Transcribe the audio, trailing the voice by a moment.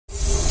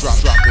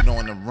Drop it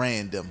on them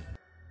random.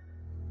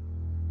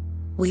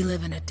 We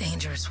live in a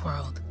dangerous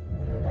world.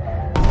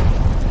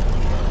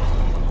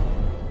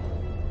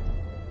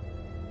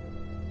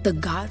 The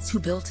gods who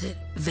built it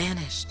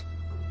vanished,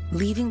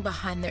 leaving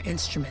behind their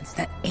instruments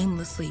that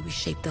aimlessly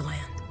reshaped the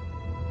land.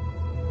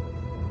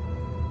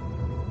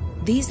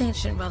 These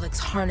ancient relics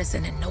harness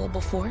an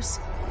unknowable force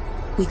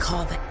we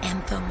call the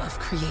Anthem of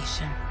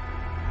Creation.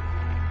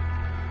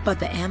 But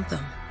the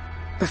Anthem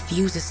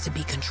refuses to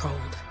be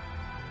controlled.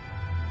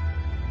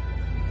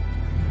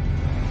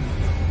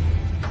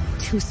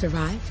 To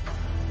survive,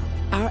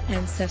 our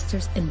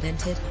ancestors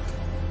invented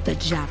the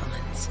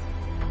javelins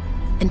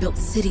and built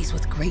cities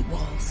with great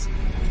walls.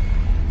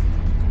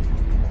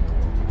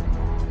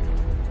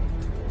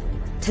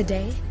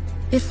 Today,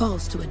 it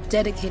falls to a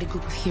dedicated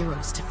group of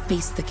heroes to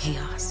face the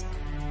chaos,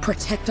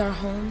 protect our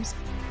homes,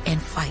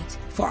 and fight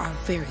for our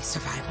very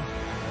survival.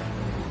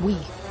 We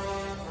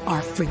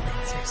are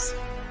freelancers.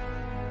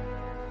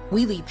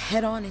 We leap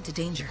head-on into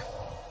danger,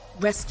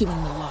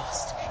 rescuing the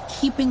lost,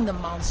 keeping the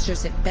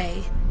monsters at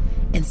bay,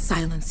 and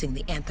silencing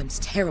the Anthem's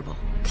terrible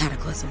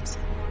cataclysms.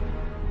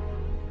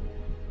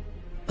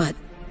 But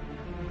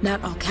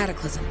not all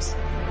cataclysms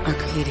are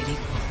created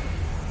equal.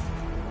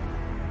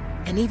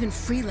 And even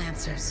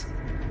freelancers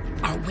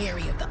are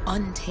wary of the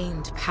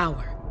untamed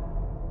power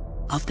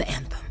of the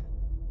Anthem.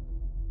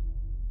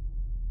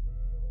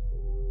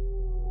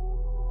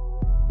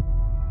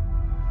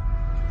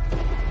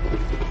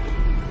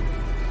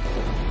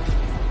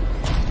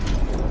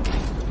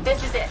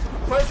 This is it.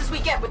 Closest we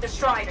get with the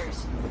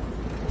Striders.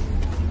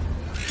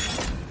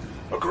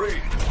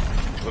 Agreed.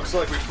 Looks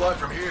like we fly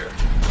from here.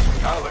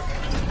 Alec,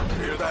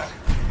 you hear that?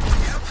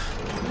 Yep.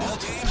 All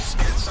teams,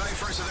 get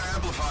ciphers to their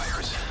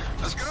amplifiers.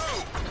 Let's go!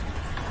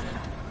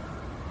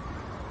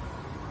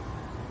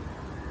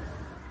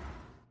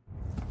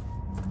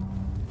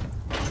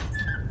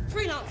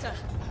 Freelancer,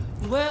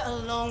 we're a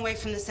long way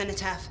from the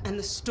cenotaph, and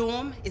the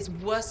storm is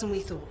worse than we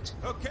thought.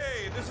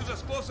 Okay, this is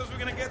as close as we're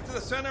gonna get to the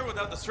center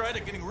without the Strider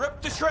getting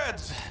ripped to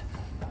shreds.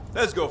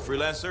 Let's go,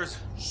 freelancers.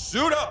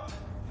 Suit up!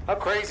 How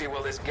crazy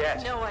will this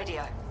get? No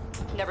idea.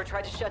 Never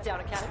tried to shut down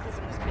a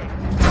cataclysm this big.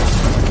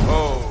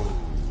 Oh,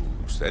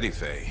 steady,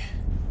 Faye.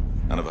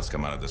 None of us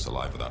come out of this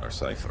alive without our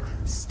cipher.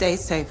 Stay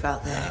safe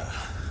out there.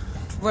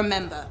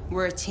 Remember,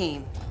 we're a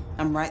team.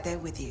 I'm right there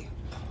with you.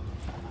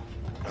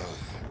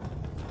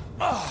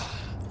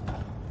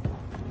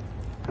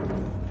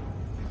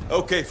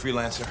 Okay,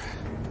 freelancer.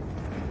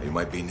 You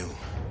might be new,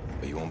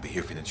 but you won't be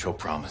here if you didn't show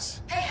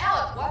promise. Hey,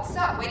 Alec, what's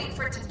up? Waiting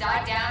for it to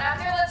die down out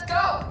there? Let's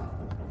go!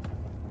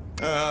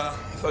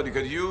 Thought you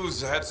could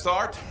use a head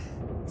start.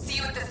 See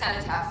you at the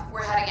cenotaph.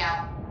 We're heading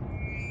out.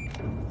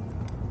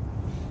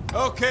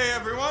 Okay,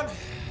 everyone.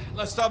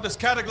 Let's stop this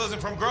cataclysm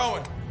from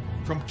growing.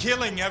 From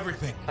killing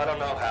everything. I don't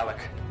know, Alec.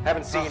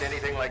 Haven't seen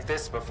anything like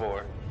this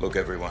before. Look,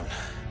 everyone.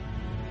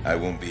 I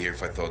won't be here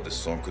if I thought this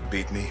storm could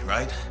beat me,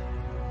 right?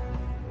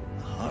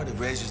 Heart of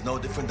Rage is no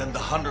different than the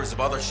hundreds of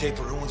other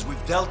Shaper ruins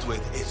we've dealt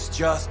with. It's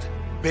just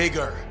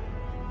bigger.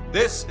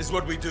 This is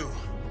what we do.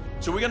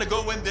 So we're gonna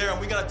go in there and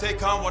we're gonna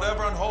take on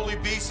whatever unholy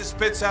beast it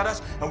spits at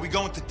us, and we're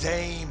going to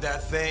tame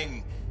that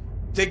thing.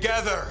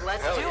 Together.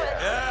 Let's do it.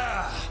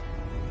 Yeah.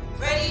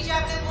 Ready,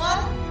 Javelin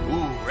 1?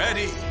 Ooh,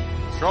 ready.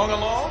 Strong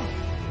alone,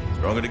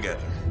 stronger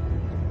together.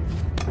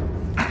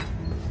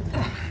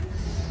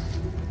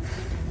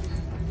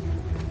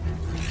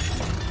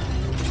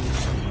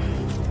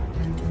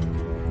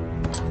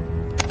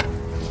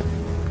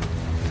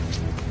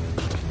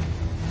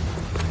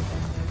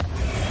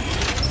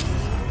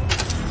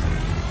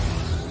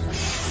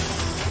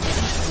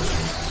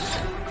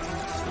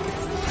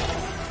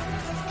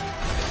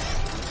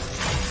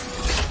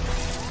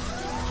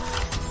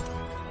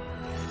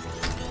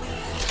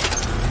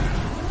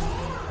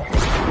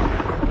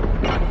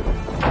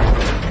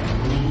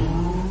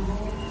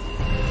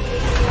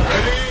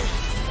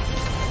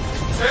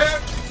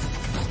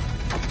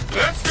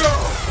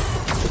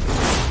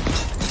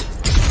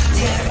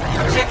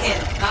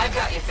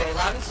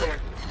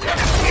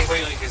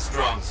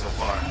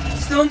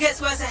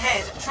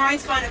 Trying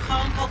to find a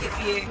calm pocket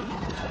for you.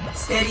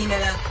 Steady,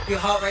 Miller. Your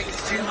heart rate is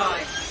too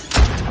high.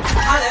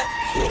 Alec,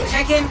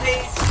 check in,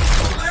 please.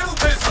 A little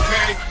busy,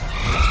 okay?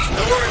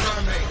 No worries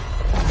on me.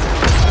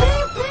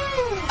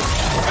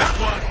 That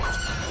one.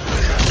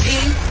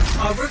 Team,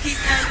 our rookies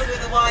handled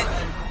with a wide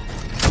one.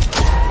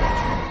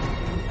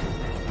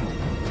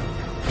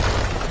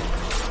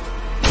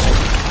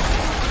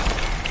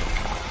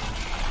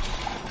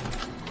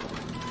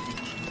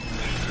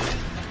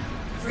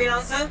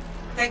 Freelancer?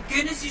 Thank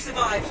goodness you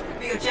survived,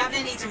 but your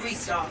Javelin needs a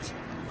restart.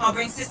 I'll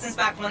bring systems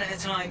back one at a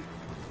time.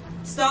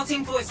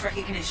 Starting voice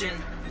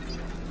recognition.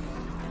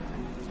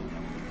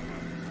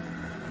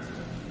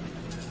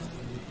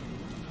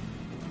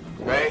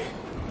 Ray?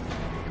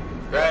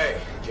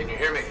 Ray, can you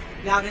hear me?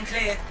 Loud and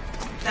clear.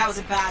 That was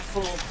a bad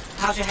fall.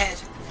 How's your head?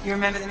 You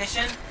remember the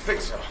mission?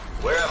 Think so.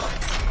 Where am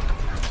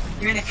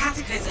I? You're in a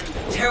cataclysm,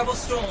 terrible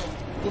storm,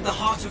 called the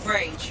Heart of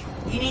Rage.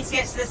 You need to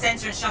get to the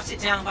center and shut it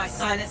down by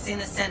silencing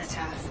the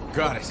cenotaph.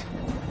 Got it.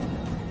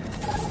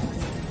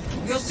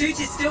 Your suit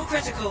is still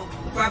critical.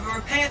 Grab a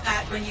repair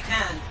pack when you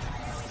can.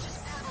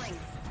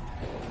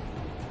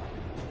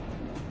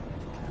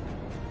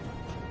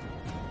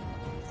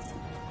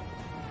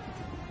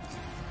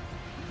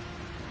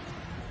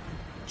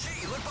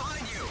 Gee, look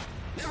behind you.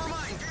 Never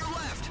mind, veer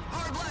left.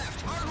 Hard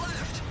left, hard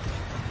left.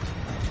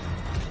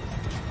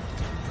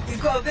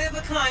 You've got a bit of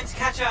a climb to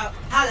catch up.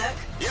 Halleck?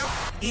 Yep.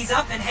 He's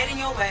up and heading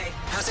your way.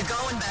 How's it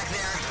going back there?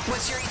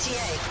 What's your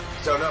ETA?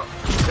 Don't know.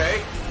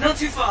 Okay? Not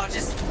too far,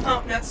 just...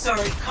 Oh, no,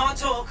 sorry. Can't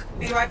talk.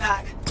 Be right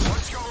back.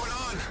 What's going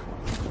on?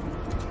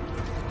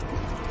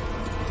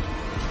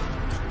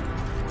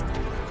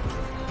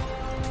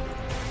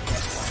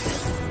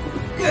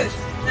 Good.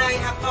 Now you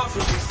have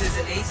partial boosters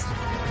at least.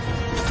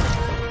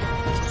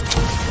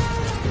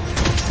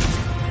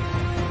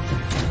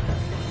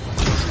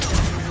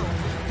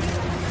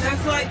 No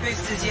flight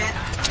boosters yet.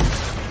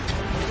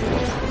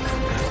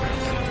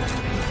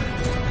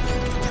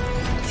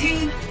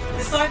 Team,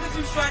 the Cypher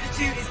from Strider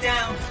 2 is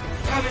down.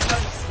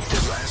 Comatose.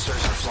 His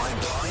Lancers are flying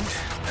blind?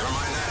 Never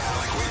mind that,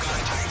 Alec. We've got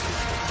it tight.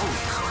 Holy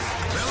crap.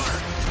 Miller,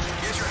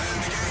 get your head in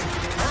the game.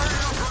 Hurry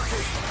up,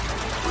 rookie.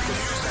 We can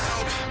use the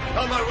help.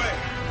 On my way.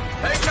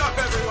 Hang up,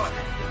 everyone.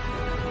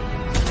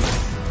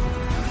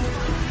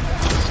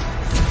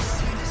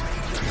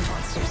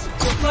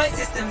 Your flight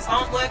systems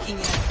aren't working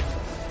yet.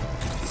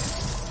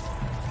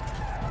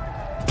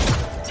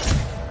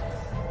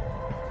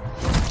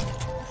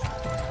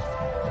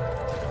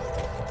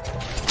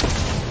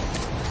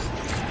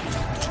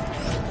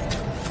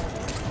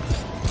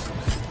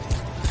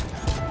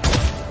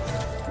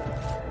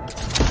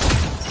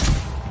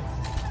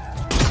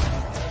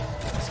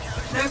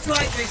 No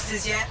flight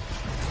boosters yet.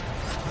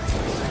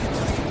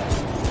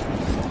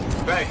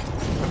 Hey,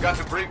 I've got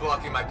debris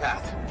blocking my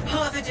path.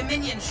 Part of a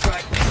Dominion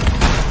strike.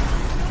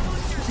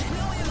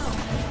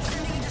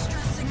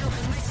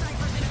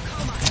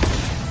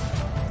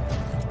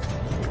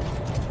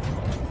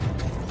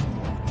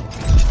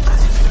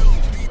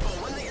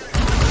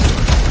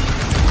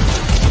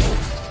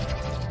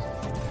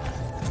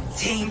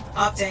 Team,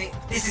 update.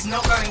 This is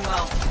not going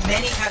well.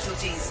 Many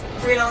casualties.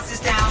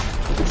 Freelancers down.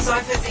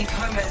 Cyphers in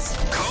comas.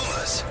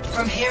 Comas?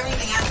 From hearing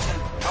the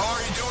anthem. How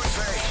are you doing,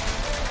 Faye?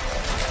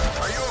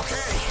 Are you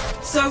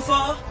okay? So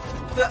far,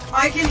 but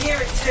I can hear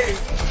it too.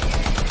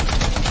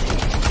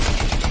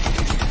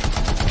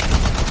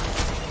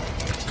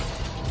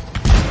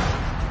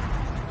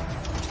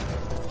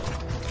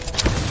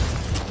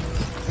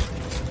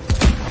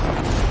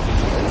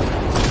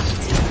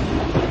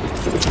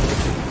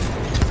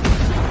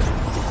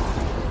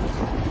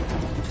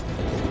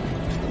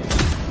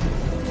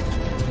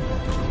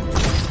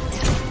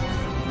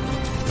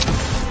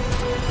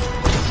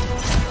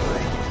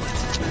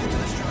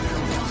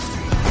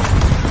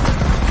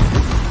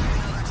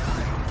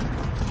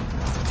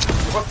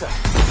 What the?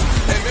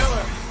 Hey,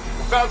 Miller.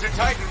 We found your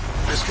Titan.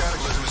 This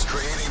cataclysm is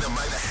creating them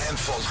by the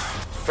handful.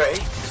 Faye,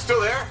 you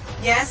still there?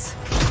 Yes,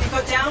 we've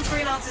got down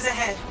freelancers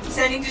ahead,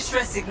 sending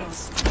distress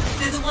signals.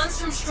 They're the ones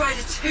from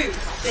Strider 2.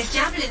 Their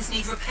javelins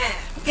need repair.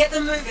 Get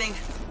them moving.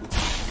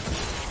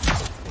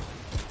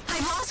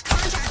 I've lost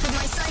contact with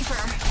my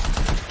Cypher.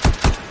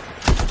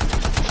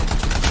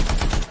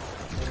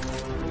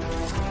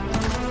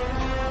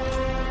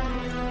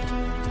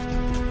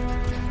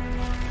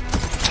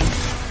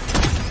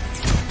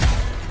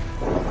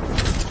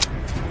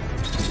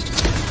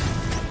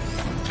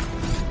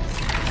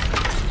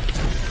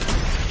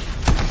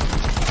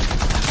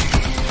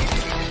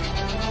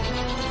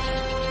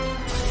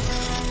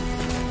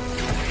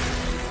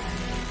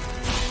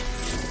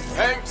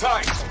 Hang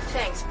tight.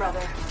 Thanks,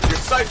 brother. Your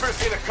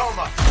Cypher's in a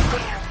coma.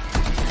 Damn.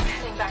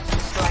 Heading back to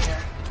the Strider.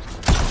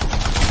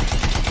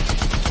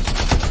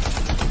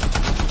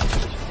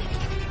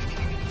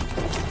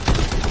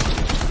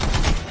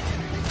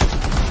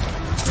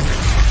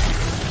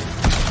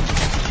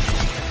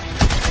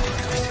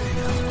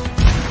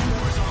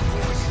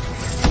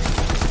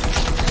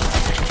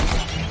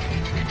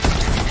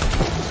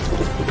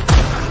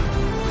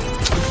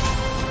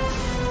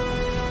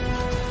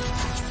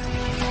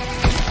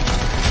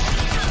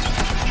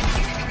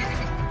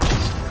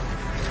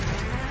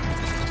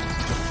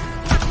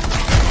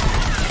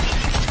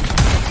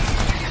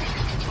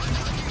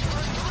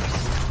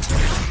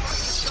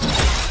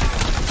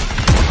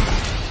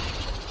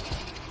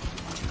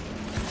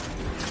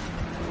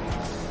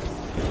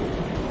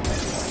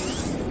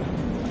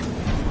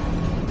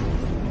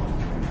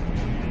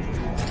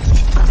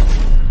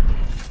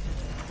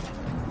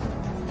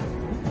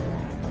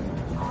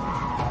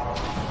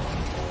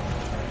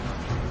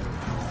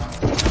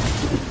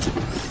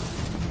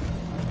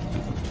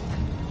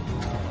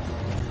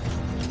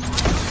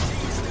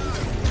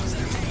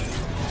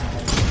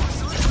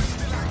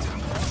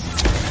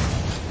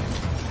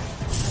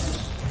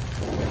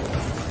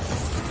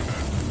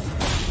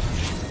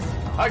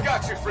 I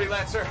got you,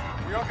 Freelancer.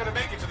 We aren't gonna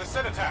make it to the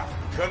cenotaph.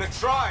 Gonna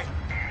try.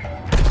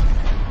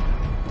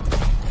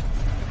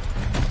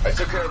 I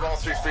took care of all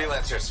 3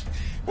 Freelancers.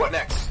 What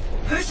next?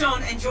 Push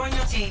on and join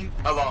your team.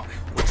 Along.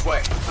 Which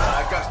way?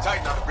 I've got to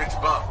tighten on the bridge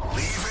above.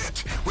 Leave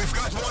it. We've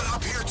got one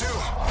up here, too.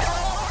 They're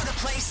all over the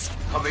place.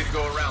 I'll need to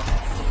go around.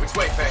 Which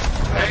way, Faye?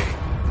 Hey!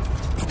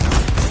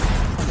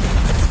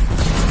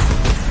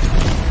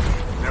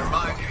 Never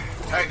mind.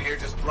 Titan here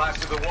just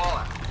blasted the wall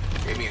out.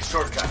 Gave me a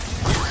shortcut.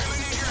 We really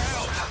need your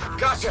help.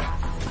 Gotcha!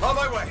 On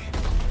my way!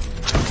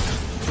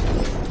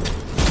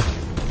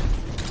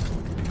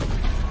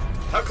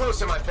 How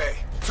close am I, Faye?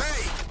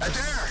 Faye,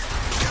 Adair,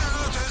 get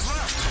out to his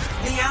left.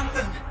 The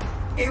Anthem.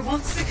 It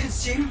wants to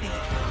consume me.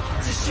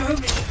 To show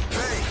me.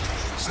 Faye,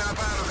 snap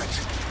out of it.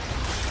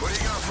 What do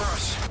you got for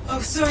us?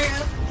 Oh, sorry.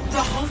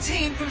 The whole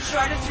team from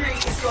Strider 3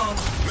 is gone.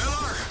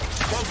 Miller,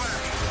 pull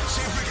back.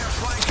 See if we can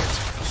flank it.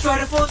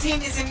 Strider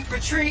 14 is in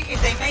retreat.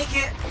 If they make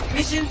it,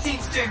 mission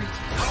seems doomed.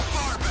 How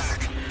far back?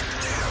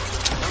 Damn,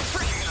 I'm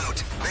freaking out.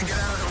 Then get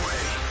out of the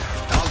way.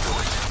 I'll do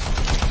it.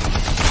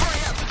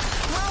 Hurry up.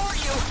 Where are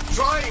you?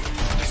 Trying!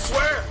 I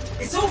swear!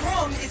 It's all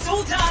wrong. It's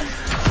all done.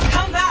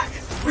 Come back.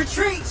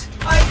 Retreat.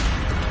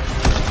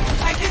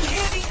 I can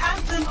hear the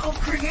anthem of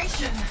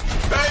creation.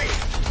 Hey!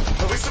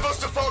 Are we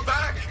supposed to fall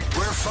back?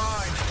 We're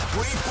fine.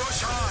 We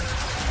push on.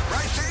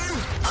 Right, team?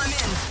 I'm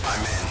in.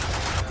 I'm in.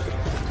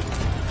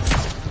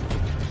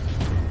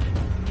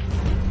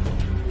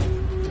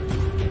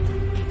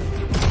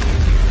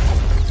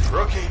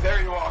 Rookie,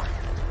 there you are.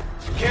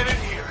 Get in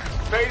here.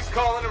 Faye's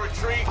calling a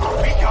retreat.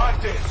 We got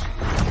this.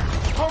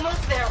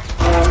 Almost there.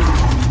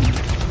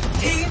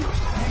 Team,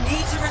 you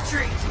need to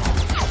retreat.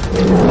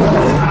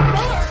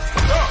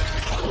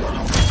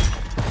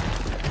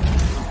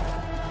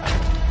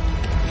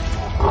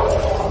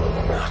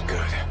 Not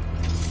good.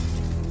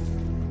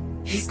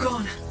 He's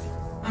gone.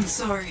 I'm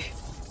sorry.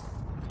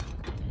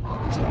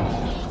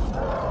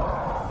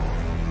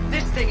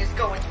 This thing is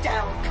going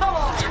down. Come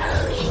on!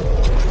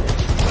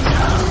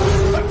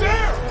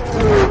 Adair!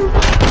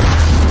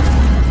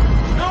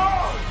 No!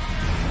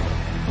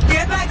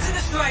 Get back to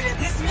the Strider.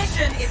 This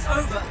mission is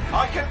over.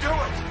 I can do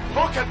it!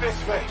 Look at this,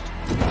 Faye!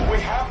 We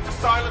have to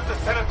silence the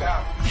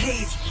Cenotaph!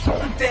 Please,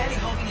 I'm barely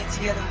holding it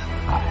together.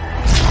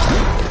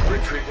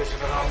 Retreat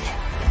isn't an option.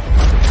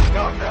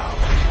 Not now.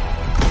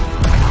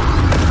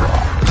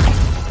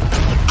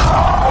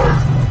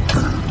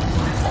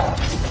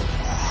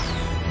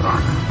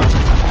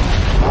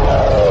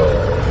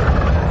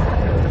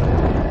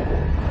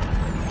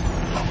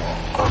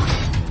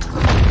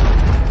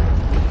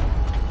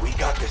 We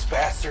got this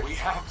bastard. We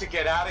have to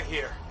get out of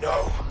here.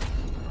 No.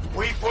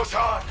 We push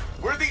on.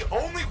 We're the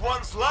only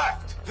ones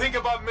left. Think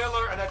about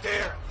Miller and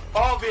Adair.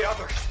 All the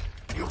others.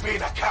 You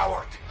being a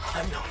coward.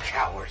 I'm no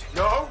coward.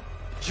 No?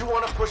 You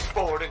want to push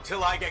forward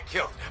until I get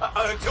killed.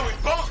 Until we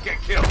both get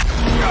killed.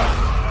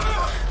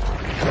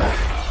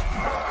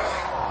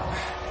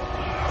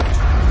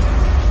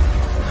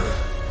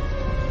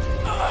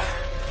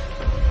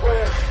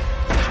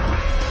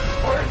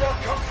 Where'd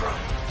that come from?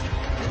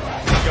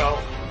 Go.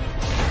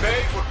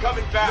 Faye, we're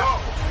coming back. No.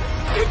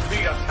 It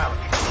beat us, Alec.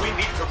 We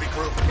need to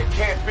regroup. It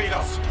can't beat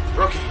us.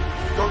 Rookie,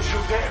 don't you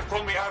dare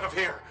pull me out of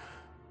here.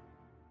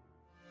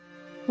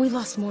 We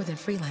lost more than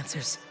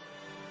freelancers,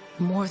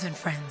 more than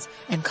friends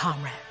and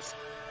comrades.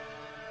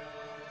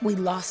 We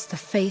lost the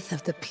faith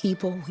of the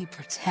people we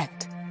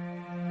protect.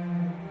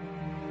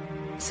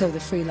 So the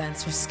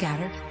freelancers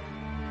scattered,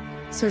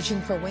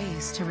 searching for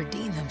ways to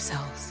redeem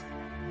themselves.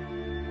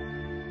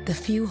 The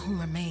few who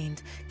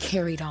remained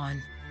carried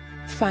on,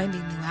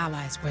 finding new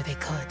allies where they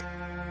could.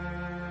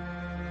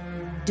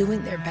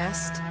 Doing their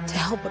best to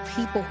help a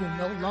people who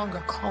no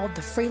longer called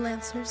the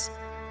freelancers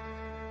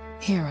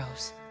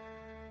heroes.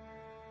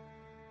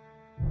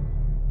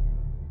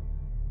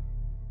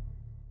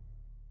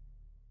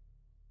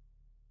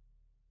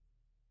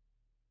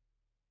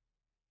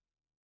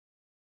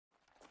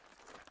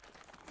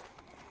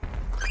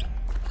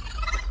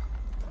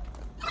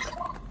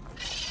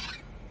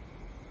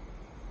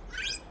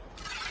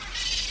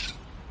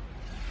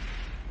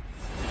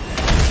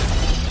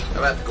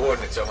 I'm at the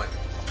coordinates, Owen.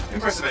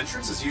 Impressive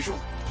entrance, as usual.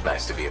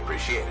 Nice to be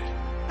appreciated.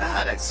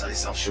 Don't sell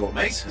yourself short,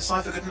 mate. A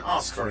cipher couldn't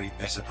ask for a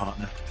better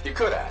partner. You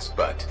could ask,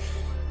 but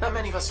not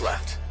many of us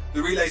left.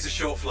 The relay's a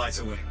short flight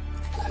away.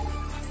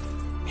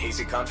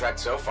 Easy contract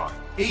so far.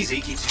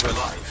 Easy keeps you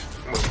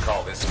alive. Wouldn't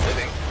call this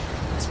living.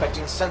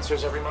 Inspecting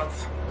sensors every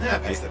month. Yeah,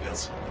 pays the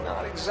bills.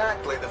 Not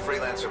exactly the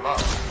freelancer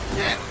model.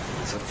 Yeah,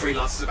 so the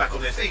freelancers are back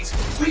on their feet.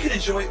 We can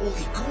enjoy all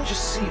the gorgeous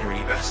scenery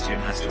Bastion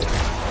has to offer.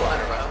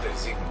 Flying around it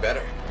is even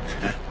better.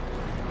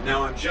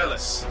 Now I'm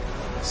jealous,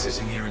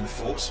 sitting here in the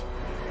fort.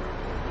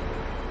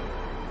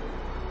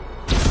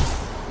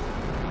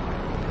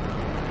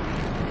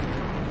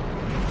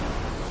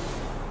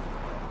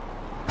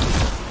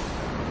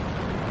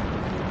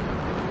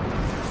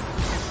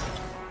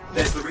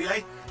 There's the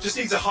relay. Just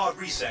needs a hard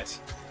reset.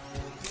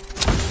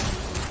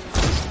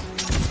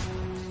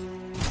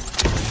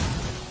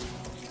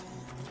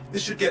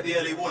 This should get the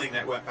early warning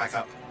network back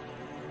up.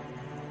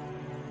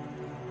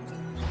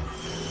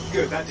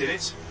 Good, that did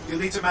it. You'll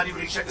need to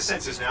manually check the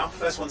sensors now.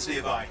 First one's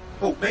nearby.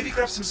 Oh, maybe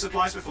grab some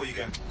supplies before you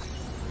go.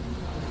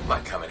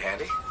 Might come in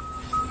handy.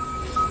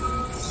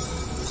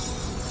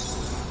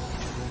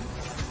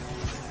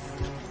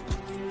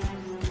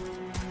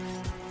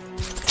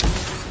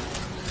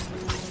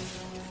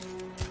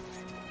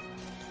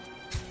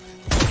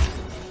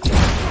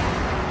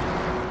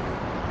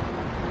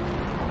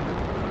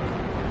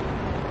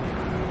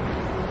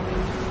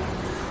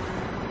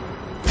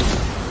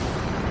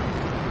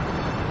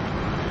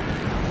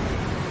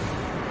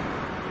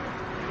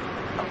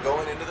 I'm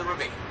going into the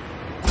ravine.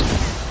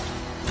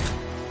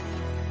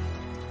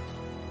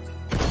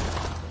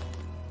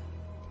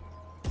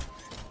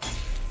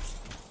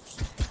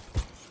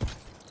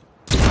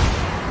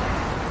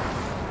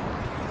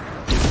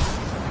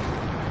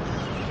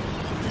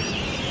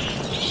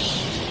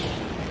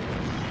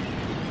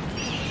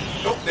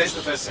 Oh, there's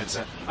the first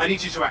sensor. I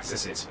need you to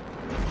access it.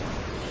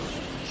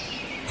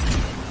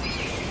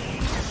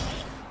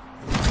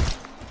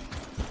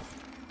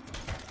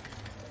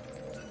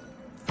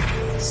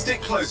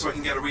 Stick close so I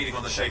can get a reading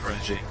on the Shaper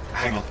energy.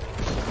 Hang on.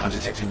 I'm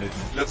detecting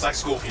movement. Looks like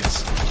scorpions.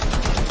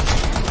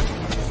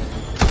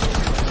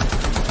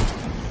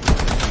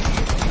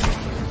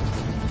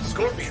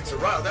 Scorpions are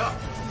riled up.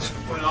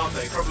 Well, aren't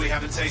they? Probably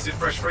haven't tasted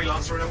fresh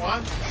freelancer in a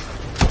while.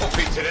 Won't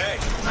be today.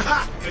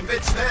 Haha!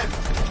 Convince them!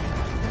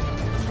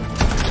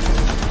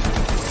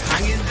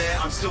 Hang in there.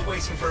 I'm still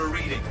waiting for a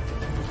reading.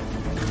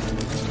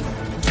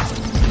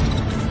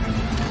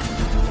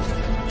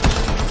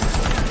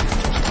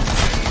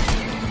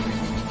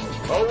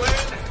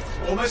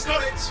 Owen! Almost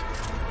got it!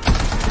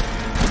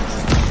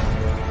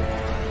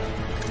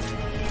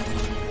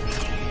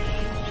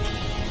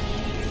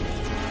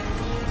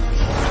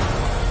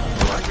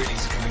 Alright,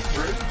 readings coming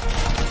through.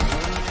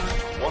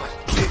 What?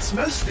 It's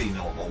mostly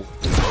normal.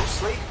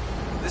 Mostly?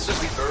 This is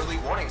the early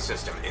warning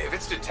system. If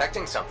it's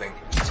detecting something...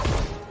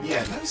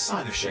 Yeah, no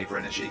sign of Shaper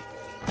energy.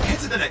 Get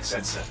to the next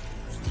sensor.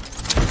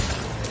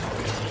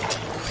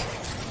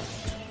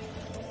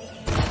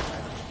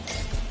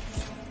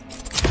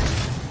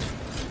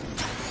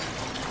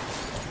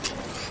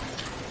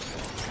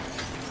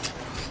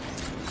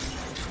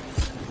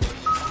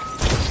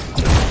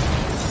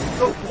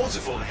 Oh,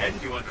 waterfall ahead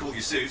if you want to cool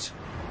your suit.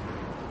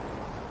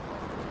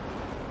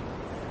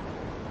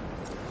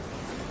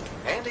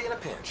 Handy in a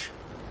pinch.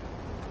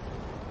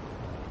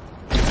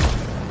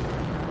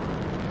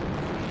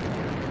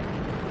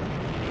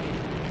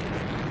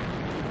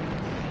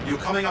 You're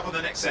coming up on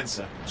the next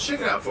sensor.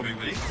 Check it out for me,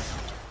 will you?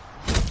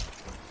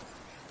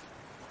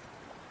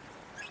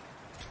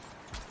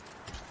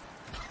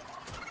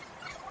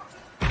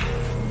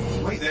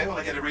 Wait there while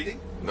I get a reading.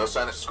 No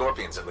sign of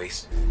scorpions, at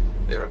least.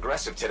 They're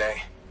aggressive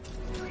today.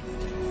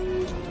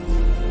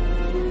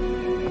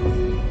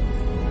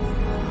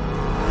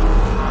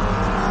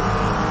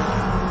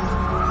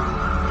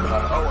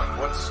 Owen,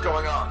 what's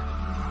going on?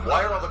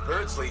 Why are all the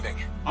birds leaving?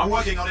 I'm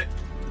working on it.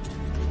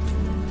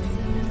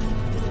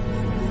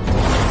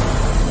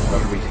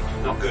 Got a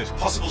reading. Not good.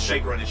 Possible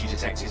Shaper energy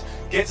detected.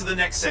 Get to the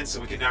next sensor,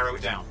 we can narrow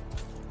it down.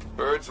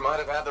 Birds might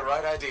have had the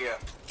right idea.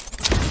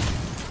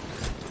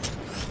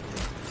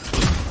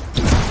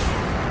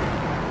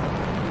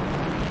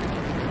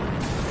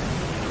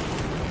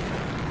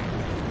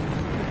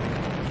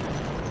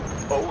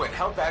 Owen,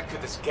 how bad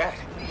could this get?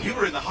 You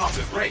were in the heart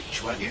of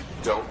Rage, weren't you?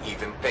 Don't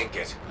even think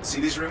it. See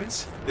these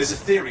ruins? There's a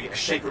theory a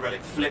Shaper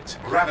relic flipped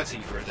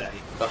gravity for a day.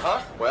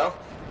 Uh-huh. Well,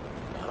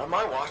 not on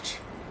my watch.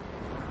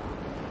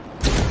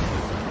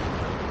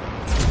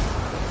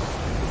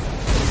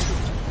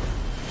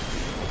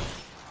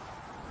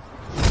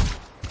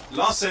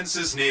 Last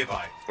sensor's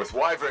nearby. With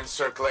wyverns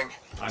circling.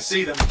 I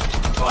see them.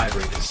 Fire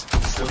breathers.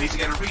 Still need to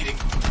get a reading.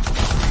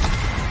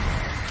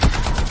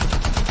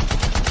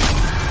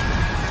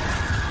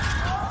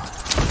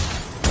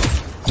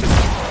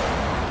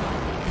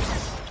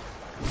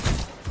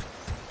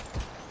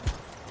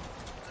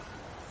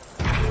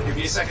 Give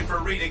me a second for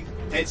a reading.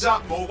 Heads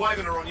up, more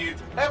wyvern are on you.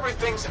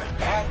 Everything's in a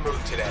bad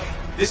mood today.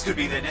 This could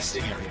be their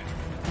nesting area.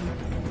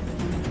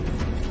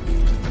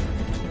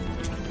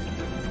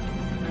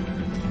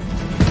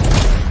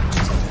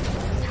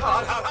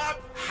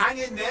 Hang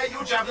in there,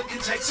 your javelin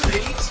can take some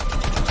heat.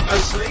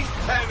 Mostly.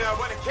 And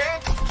when it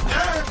can't...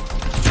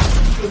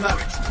 You'll know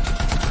it.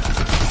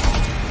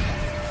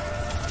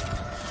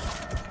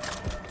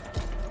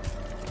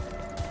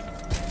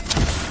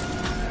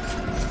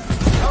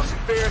 How's it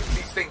fair that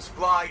these things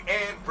fly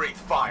and breathe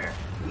fire?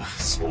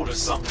 Spawned us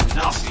some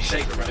nasty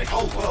Shaper relic.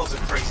 Whole world's a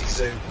crazy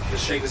zoo. The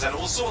Shapers had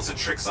all sorts of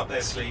tricks up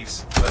their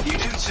sleeves. But you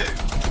do too.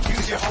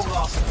 Use your whole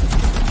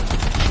arsenal.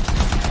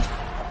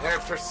 They're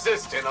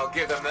persistent, I'll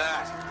give them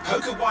that.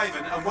 Poke a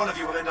wyvern and one of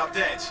you will end up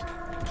dead.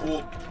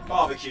 Or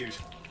barbecued.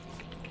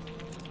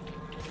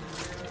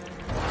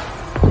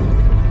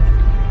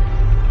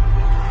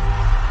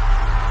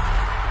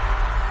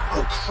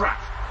 Oh crap!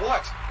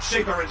 What?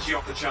 Shaper energy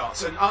off the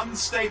charts. An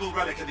unstable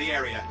relic in the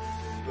area.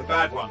 The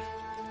bad one.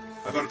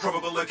 I've got a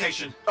probable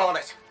location. On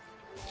it.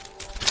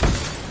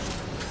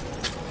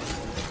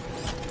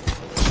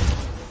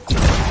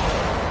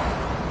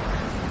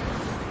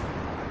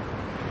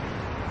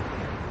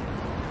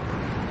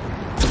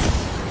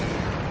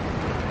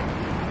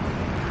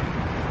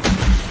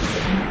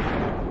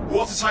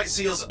 Watertight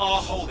seals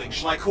are holding.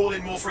 Shall I call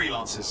in more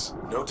freelancers?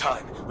 No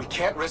time. We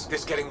can't risk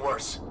this getting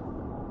worse.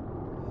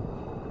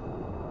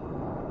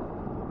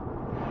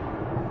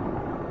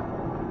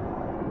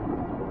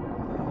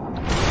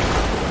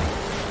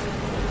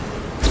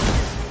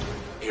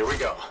 Here we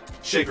go.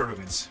 Shaper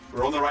ruins.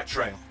 We're on the right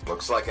trail.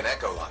 Looks like an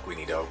echo lock we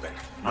need to open.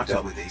 I've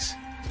dealt with these.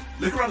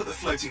 Look around at the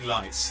floating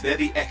lights. They're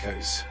the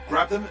echoes.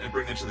 Grab them and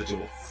bring them to the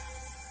door.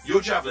 Your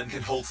javelin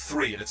can hold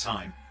 3 at a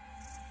time.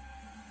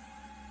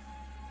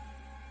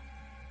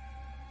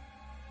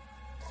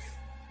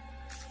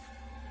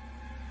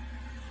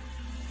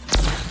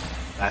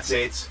 That's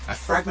it. A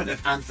fragment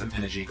of Anthem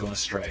energy gone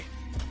astray.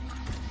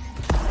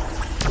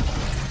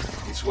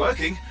 It's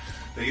working,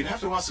 but you'd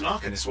have to ask an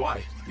Arcanist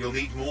why. You'll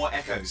need more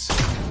echoes.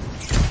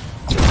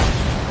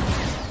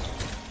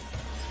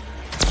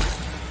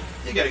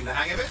 You're getting the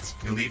hang of it.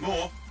 You'll need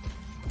more.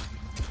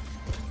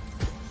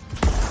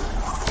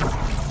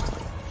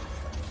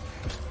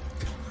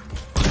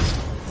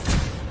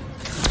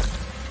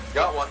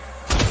 Got one.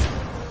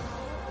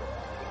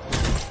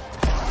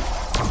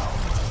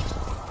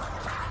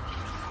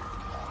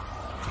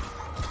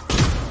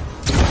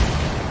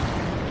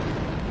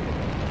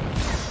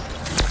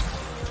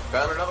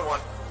 Found another one.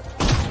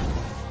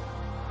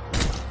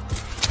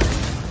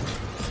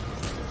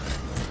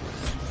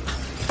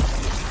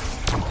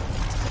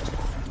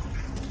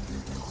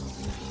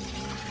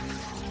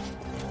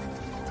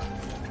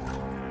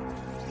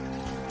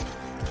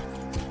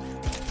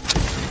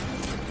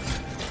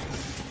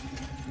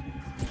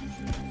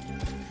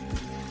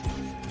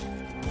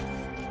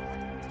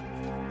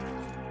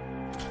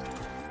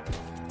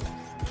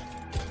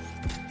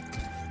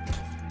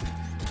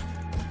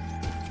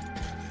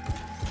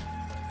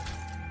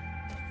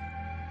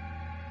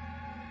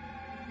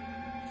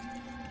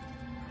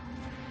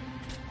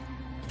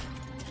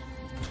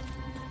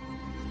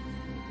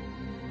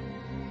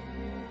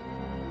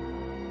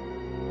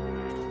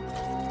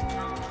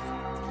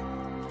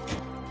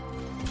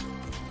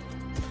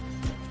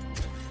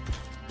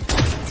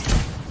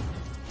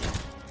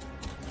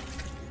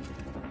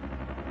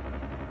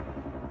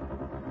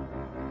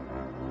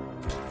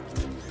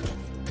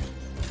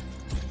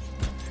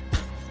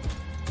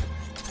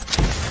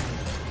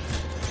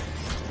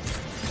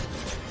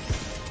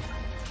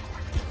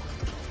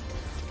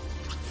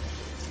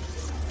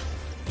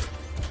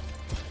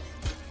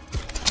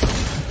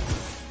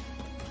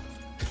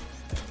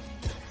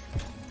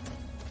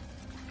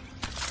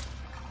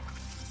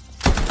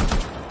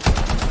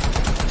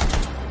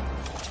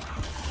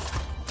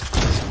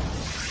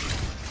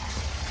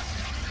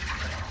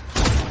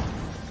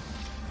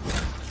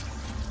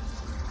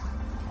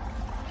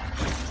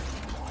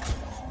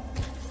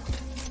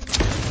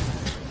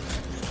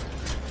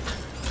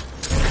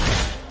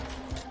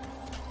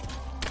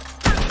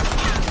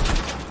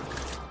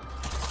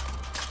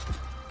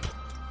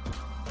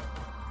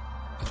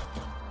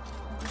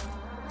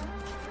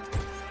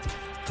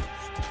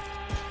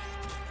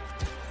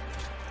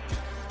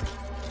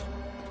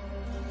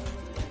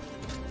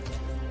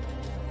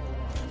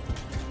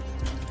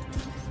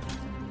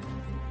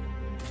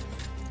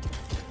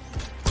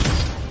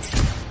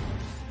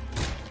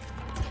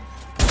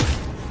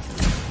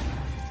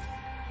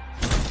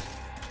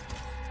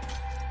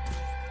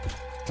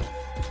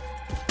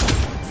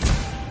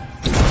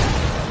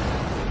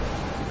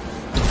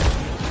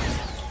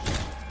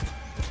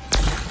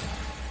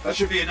 That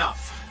should be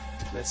enough.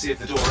 Let's see if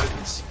the door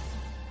opens.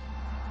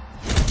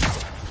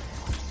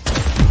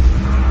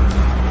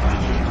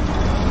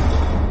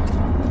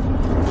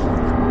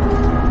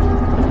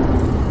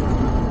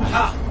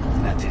 Aha!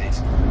 That did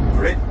it.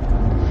 We're in.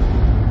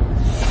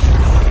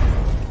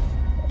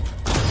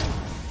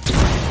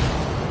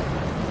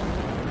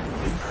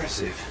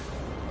 Impressive.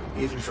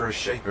 Even for a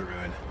Shaper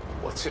ruin.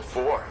 What's it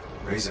for?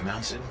 Raise a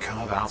mountain,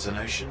 carve out an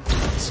ocean,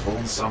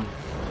 spawn some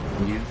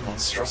new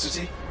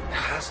monstrosity? There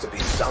has to be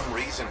some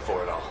reason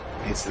for it all.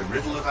 It's the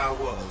riddle of our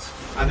world.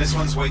 And this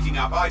one's waking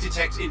up. I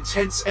detect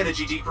intense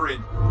energy deeper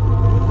in.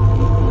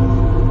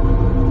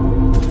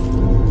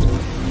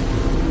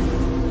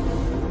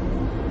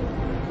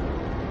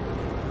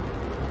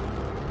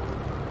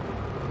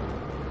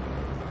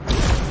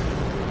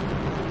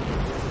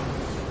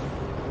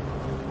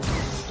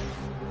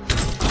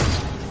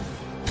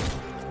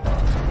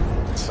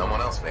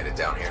 Someone else made it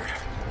down here.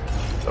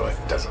 Though it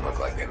doesn't look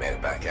like they made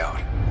it back out.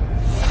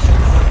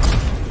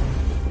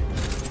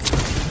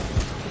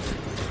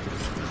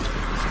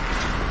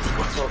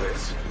 What's all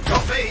this?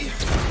 Not me!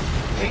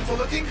 Painful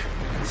looking?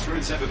 This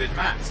ruin's never been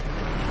mapped.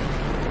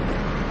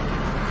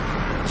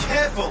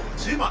 Careful!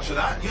 Too much of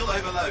that, you'll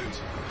overload.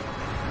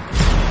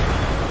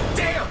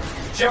 Damn!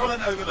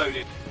 Javelin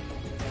overloaded.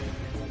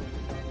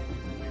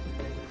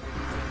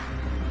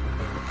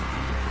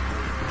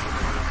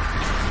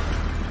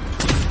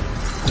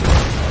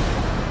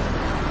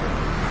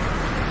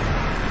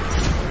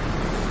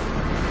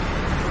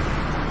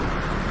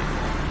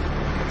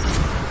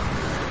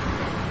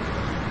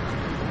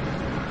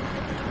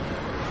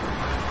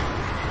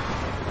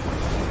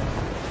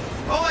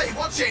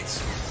 Watch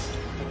it!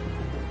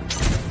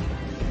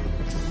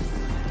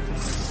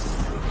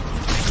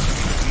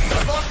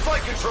 I've lost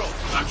flight control!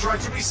 I'm trying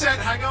to reset,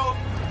 hang on!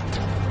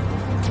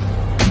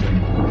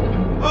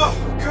 Oh,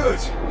 good.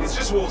 It's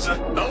just water.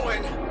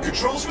 Owen!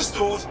 Controls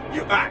restored,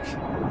 you're back.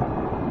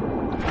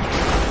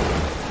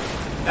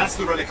 That's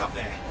the relic up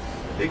there.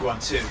 Big one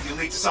too. You'll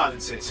need to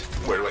silence it.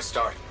 Where do I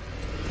start?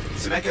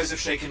 Some echoes have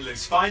shaken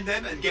loose. Find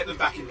them and get them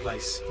back in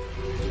place.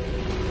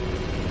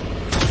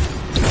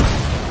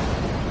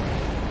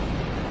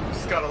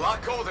 It's got a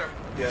lot colder.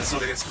 Yeah, it's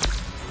not against...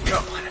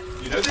 Go.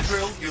 You know the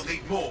drill, you'll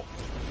need more.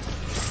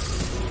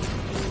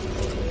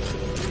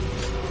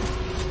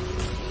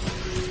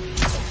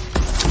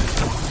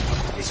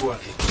 It's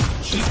working.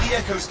 Keep the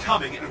echoes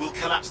coming and we'll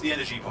collapse the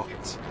energy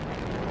pockets.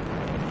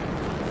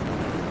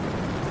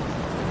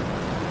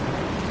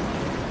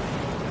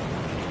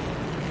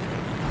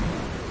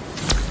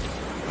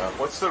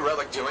 What's the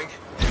relic doing?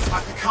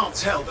 I can't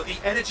tell, but the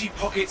energy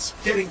pocket's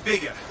getting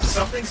bigger.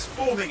 Something's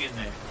forming in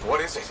there.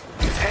 What is it?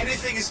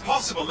 Anything is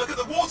possible. Look at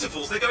the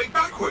waterfalls, they're going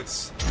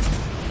backwards.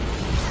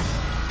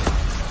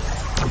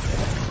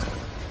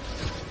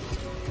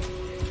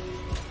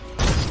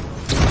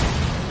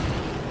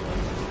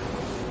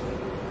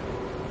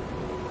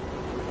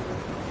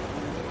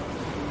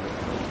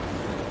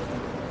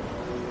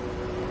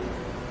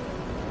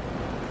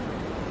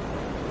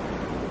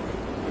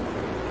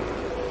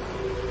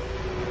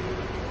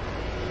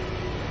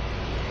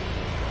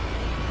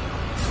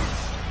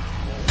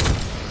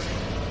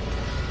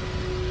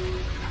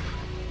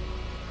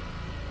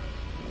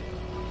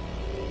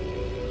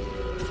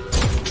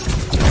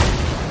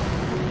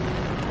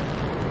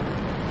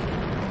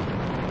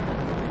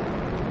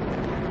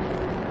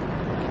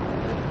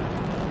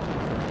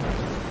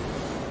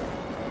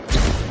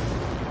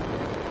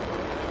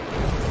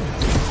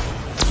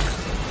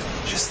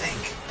 Just think,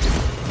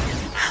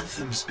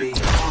 Anthem's being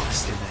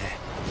harnessed in there.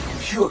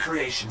 Pure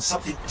creation,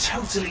 something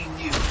totally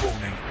new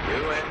forming.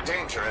 New and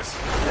dangerous.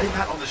 Laying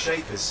that on the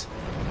Shapers,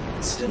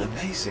 it's still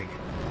amazing.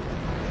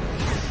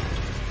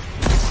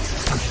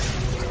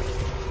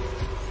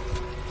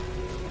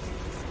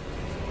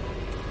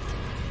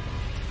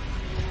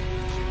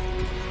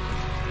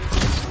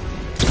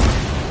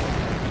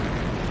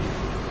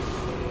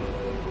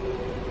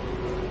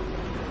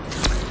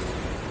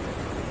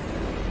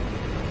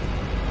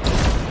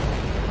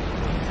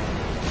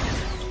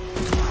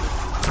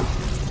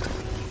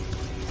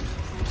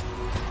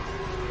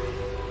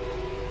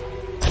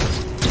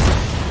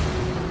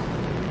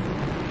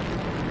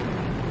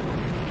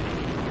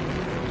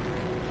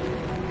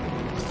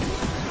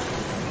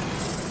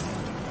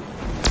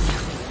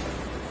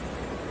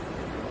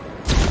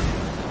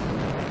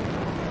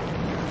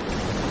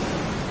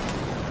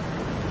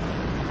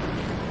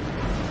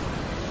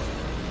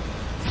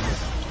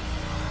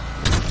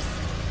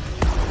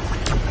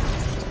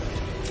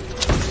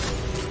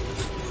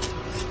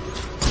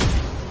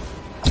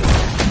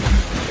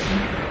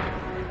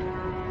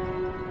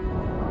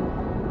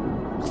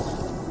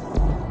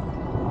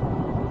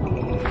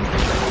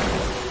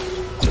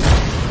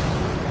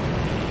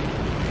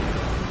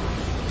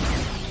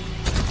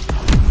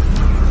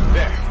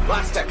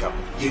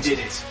 You did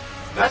it.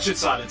 That should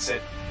silence it.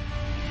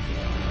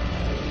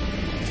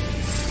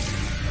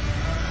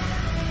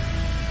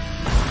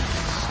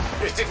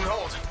 It didn't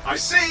hold. I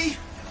see.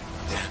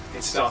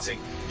 It's starting.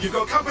 You've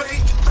got company.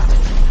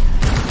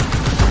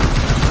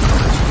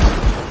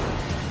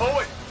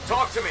 Owen,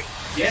 talk to me.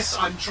 Yes,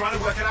 I'm trying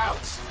to work it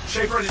out.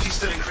 Shaper energy's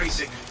still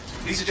increasing.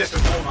 These are just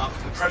a warm-up,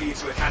 a prelude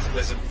to a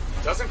cataclysm.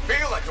 Doesn't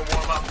feel like a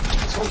warm-up.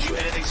 I told you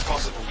anything's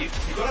possible.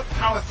 You've got to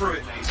power through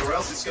it, Nate, or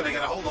else it's going to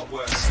get a whole lot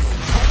worse.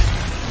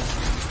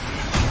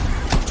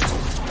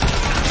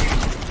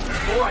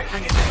 All right,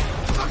 hang in there.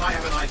 I might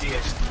have an idea.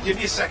 Just give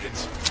me a second.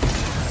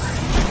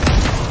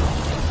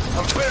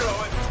 I'm clear,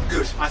 Owen.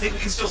 Good. I think we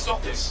can still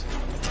stop this.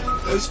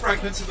 Those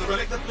fragments of the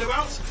relic that blew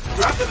out,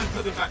 grab them and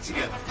put them back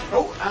together.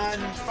 Oh,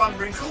 and fun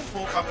wrinkle,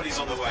 more company's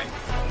on the way.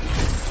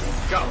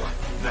 Go.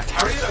 Now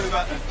carry it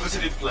over and put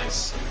it in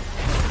place.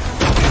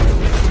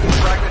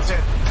 Fragments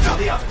in. Now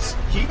the others.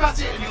 Keep at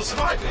it and you'll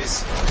survive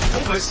this.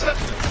 Almost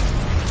certainly.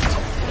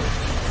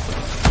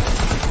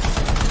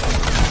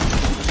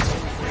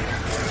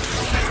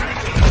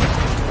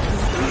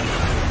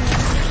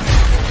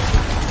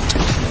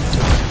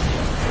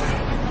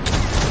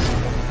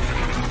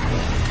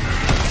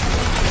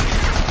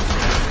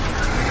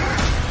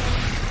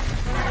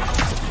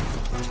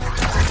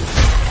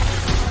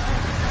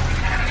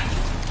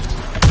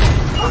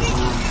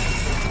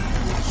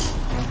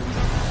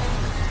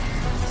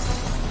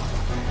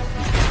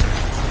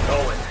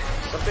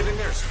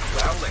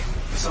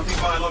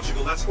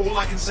 That's all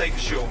I can say for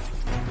sure.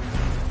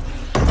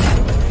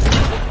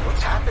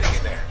 What's happening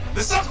in there?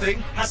 The something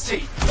has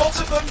teeth. Lots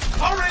of them.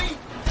 Hurry!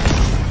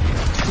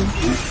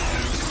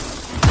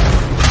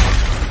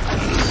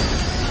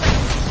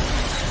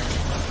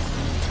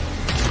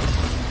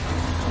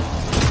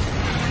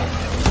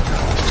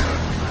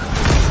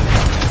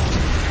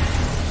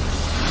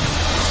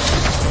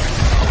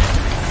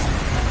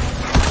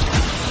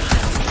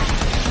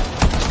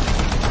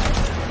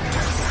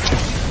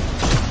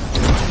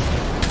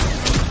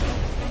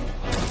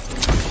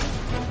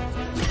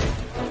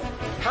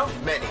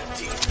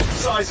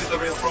 Size is the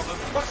real problem.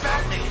 What's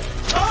that mean?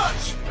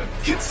 Touch!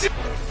 Consider.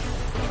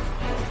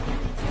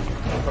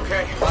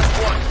 Okay, last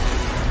one.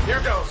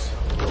 Here goes.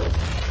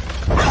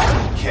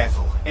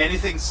 Careful.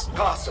 Anything's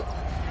possible.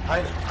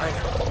 I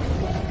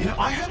know. You know,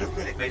 I heard a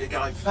relic made a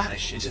guy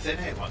vanish into thin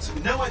air once,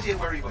 with no idea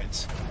where he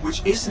went,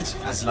 which isn't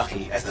as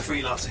lucky as the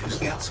freelancer whose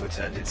scouts were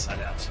turned inside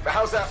out. But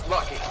how's that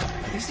lucky?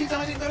 At least he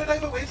died and got it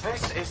over with.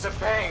 This is a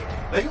pain.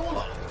 They all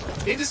are.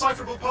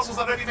 Indecipherable puzzles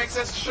that only make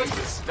sense to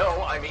shapers.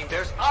 No, I mean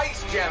there's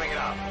ice jamming it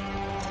up.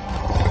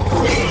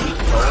 We're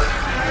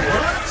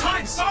out of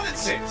time.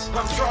 Silence it.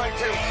 I'm trying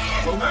to.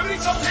 Well, nobody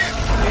told him.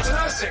 It's an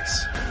R6.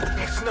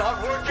 It's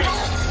not working.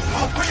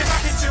 I'll put it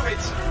back into it.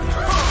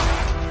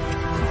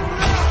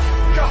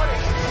 Got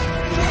it.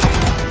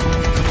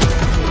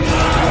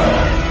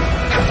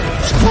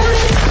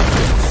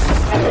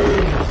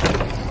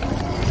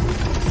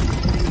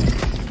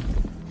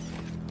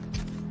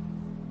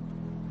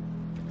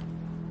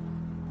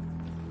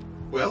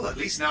 Well, at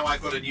least now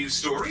I've got a new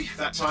story.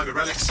 That time a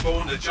relic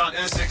spawned a giant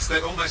R6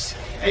 that almost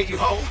ate you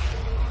whole.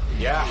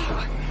 Yeah.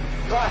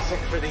 Classic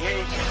for the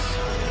ages.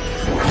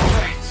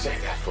 I'd say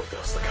that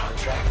fulfills the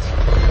contract.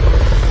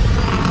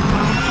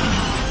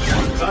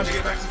 Time to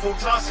get back to Fort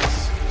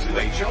Tarsus. Too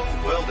late, Joel.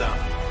 Well done.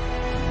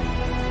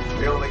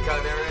 The only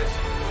kind there is.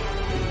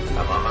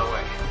 I'm on my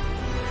way.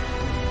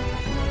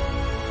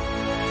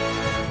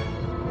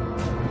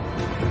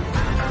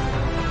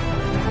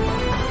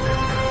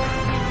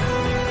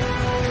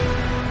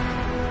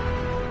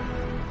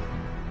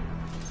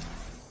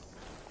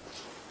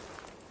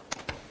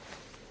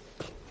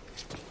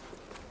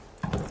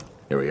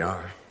 Here we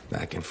are,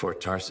 back in Fort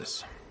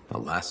Tarsus. The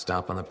last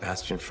stop on the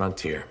Bastion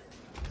frontier.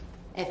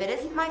 If it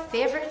isn't my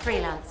favorite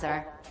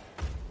freelancer.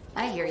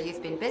 I hear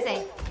you've been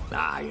busy.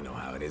 Ah, you know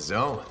how it is,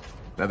 though.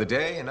 Another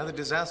day, another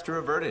disaster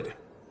averted.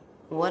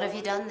 What have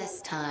you done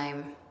this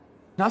time?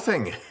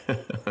 Nothing.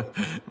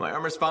 My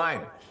armor's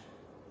fine.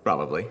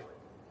 Probably.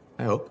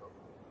 I hope.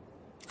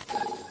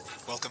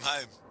 Welcome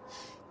home.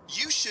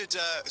 You should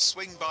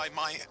swing by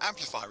my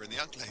amplifier in the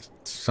Enclave.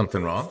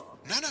 Something wrong?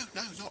 No,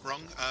 not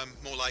wrong.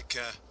 More like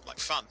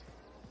fun.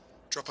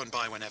 Drop on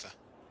by whenever.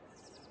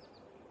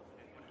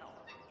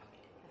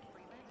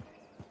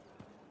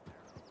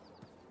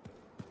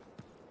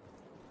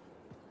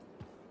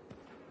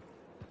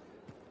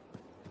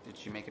 Did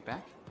she make it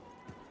back?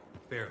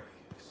 Barely.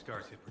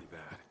 Scars hit pretty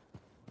bad.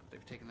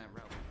 They've taken that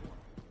route before.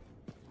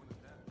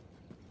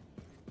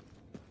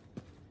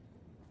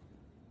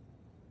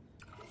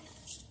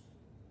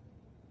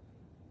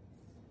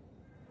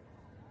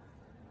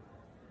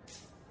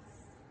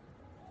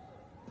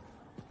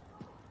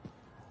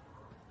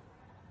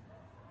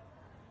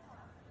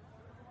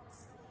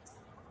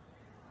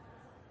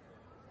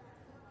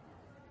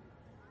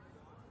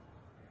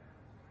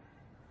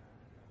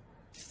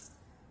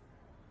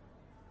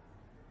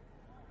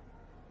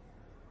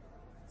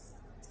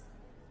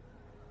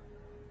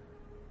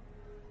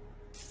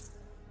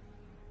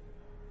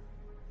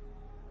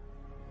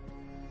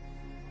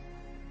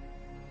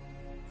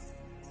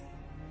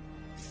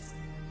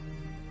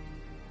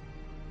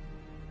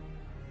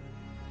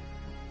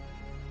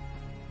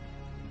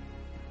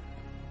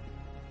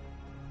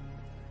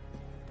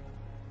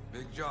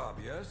 Big job,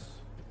 yes?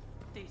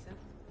 Decent.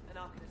 An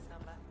Arcanist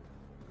number.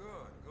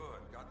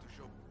 Good. Got to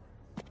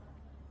show.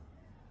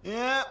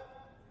 Yeah,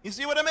 you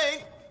see what I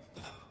mean?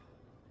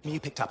 You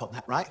picked up on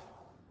that, right?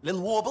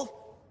 Little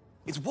warble?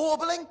 It's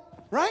warbling,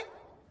 right?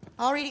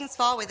 All readings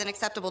fall within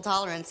acceptable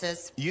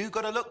tolerances. You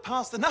gotta look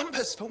past the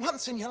numbers for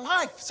once in your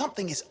life.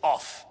 Something is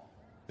off.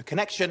 The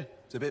connection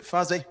is a bit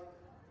fuzzy.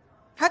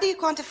 How do you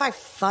quantify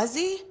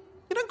fuzzy?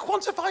 You don't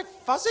quantify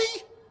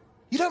fuzzy?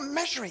 You don't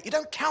measure it, you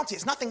don't count it,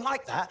 it's nothing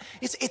like that.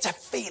 It's a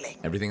feeling.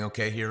 Everything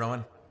okay here,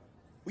 Owen?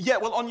 Yeah,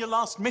 well, on your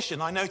last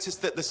mission, I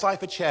noticed that the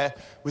cipher chair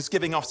was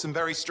giving off some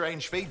very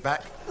strange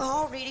feedback.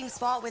 All readings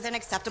fall within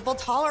acceptable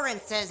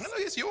tolerances. No,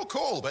 it's your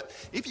call, but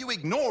if you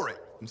ignore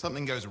it and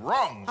something goes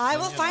wrong... I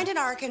will find an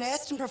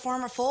Arcanist and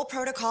perform a full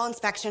protocol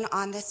inspection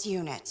on this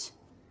unit.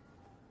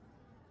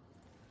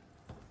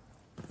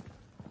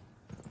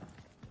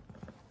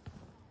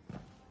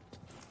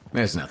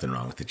 There's nothing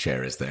wrong with the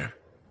chair, is there?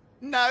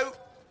 No.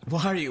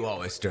 Why are you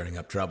always stirring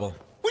up trouble?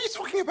 What are you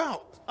talking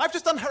about? I've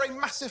just done her a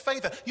massive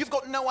favor. You've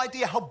got no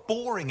idea how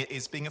boring it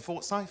is being a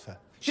Fort Cipher.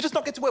 She does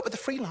not get to work with a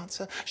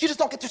freelancer. She does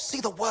not get to see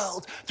the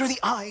world through the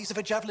eyes of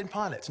a Javelin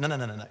pilot.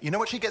 No. You know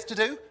what she gets to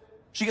do?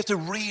 She gets to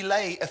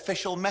relay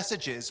official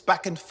messages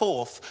back and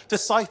forth to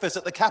ciphers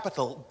at the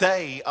Capitol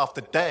day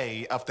after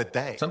day after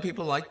day. Some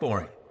people like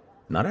boring.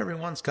 Not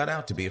everyone's cut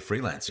out to be a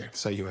freelancer.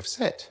 So you have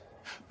said.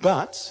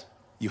 But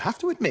you have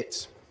to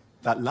admit,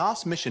 that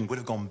last mission would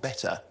have gone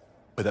better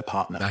with a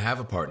partner. I have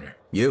a partner.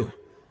 You.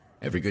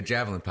 Every good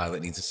Javelin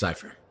pilot needs a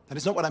cipher. That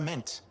is not what I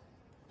meant.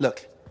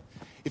 Look,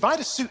 if I had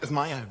a suit of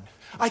my own,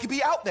 I could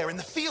be out there in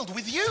the field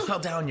with you. Call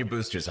down your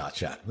boosters,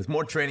 Hotshot. With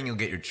more training, you'll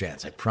get your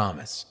chance, I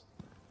promise.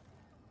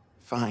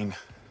 Fine.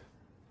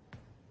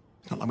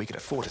 It's not like we could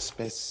afford a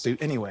spare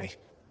suit anyway.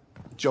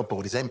 The job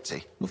board is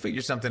empty. We'll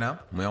figure something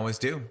out. We always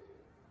do.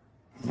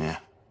 Yeah.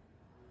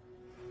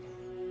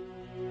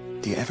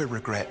 Do you ever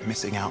regret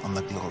missing out on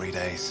the glory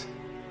days?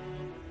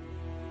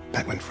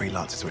 Back when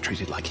freelancers were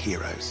treated like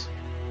heroes.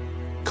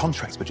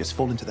 Contracts would just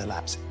fall into their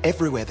laps.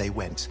 Everywhere they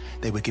went,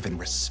 they were given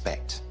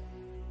respect.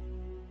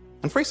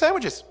 And free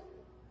sandwiches.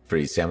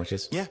 Free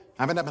sandwiches? Yeah,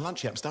 I haven't had my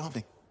lunch yet. I'm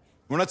starving.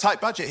 We're on a tight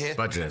budget here.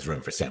 Budget has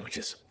room for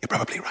sandwiches. You're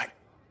probably right.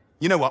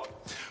 You know what?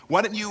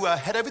 Why don't you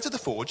head over to the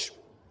forge,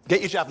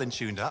 get your javelin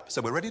tuned up,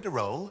 so we're ready to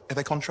roll if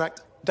a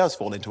contract does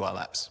fall into our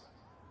laps.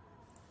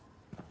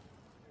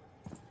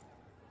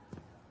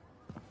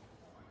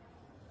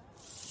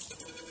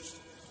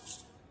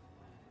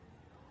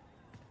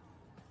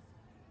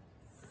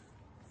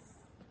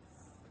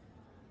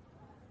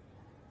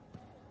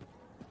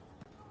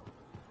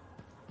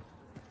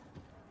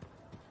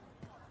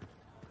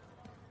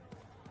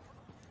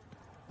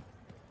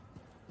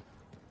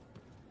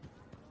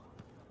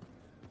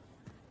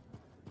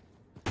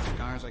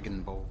 Scars I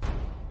can bowl.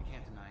 You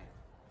can't deny it.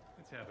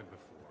 It's happened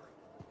before.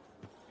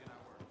 In our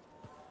work,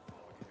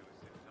 all we can do is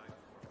sit tight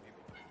before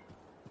people.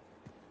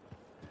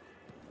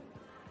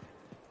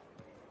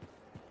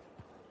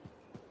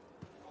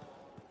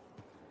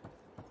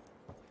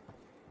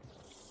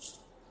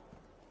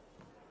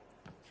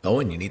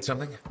 Owen, you need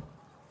something? What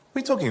are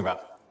you talking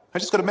about? I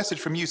just got a message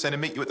from you saying to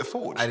meet you at the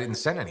forge. I didn't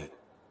send any.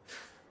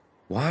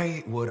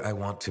 Why would I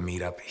want to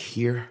meet up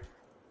here?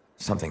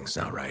 Something's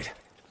not right.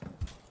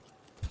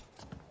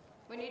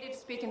 We needed to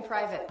speak in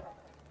private.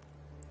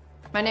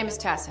 My name is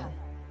Tassin.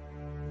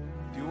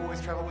 Do you always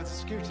travel with a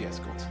security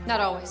escort? Not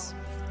always.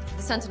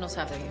 The Sentinels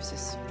have their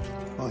uses.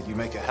 Well, you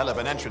make a hell of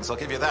an entrance, I'll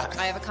give you that.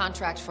 I have a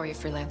contract for you,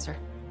 freelancer.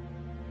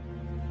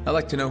 I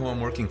like to know who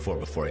I'm working for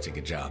before I take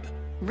a job.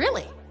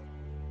 Really?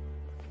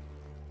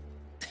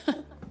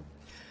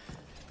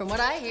 From what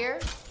I hear,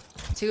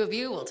 two of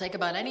you will take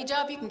about any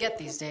job you can get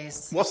these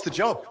days. What's the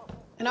job?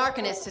 An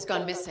Arcanist has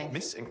gone missing.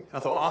 Missing? I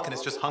thought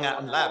Arcanists just hung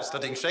out in labs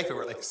studying Schaefer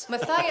relics.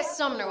 Matthias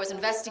Sumner was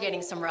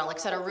investigating some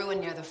relics at a ruin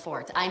near the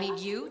fort. I need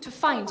you to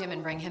find him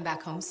and bring him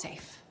back home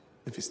safe.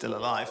 If he's still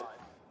alive.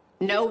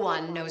 No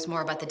one knows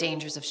more about the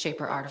dangers of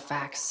Shaper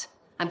artifacts.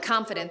 I'm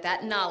confident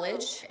that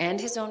knowledge and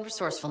his own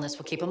resourcefulness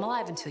will keep him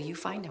alive until you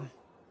find him.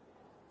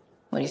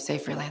 What do you say,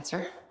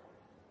 freelancer?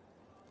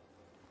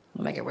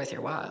 We'll make it worth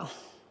your while.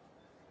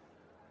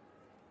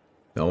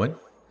 Owen?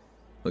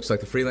 Looks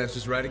like the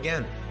freelancer's right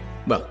again.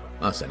 Well,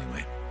 us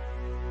anyway.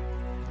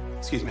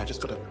 Excuse me, I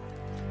just got a...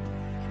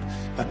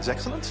 That is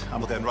excellent. I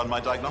will go and run my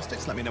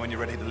diagnostics. Let me know when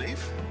you're ready to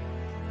leave.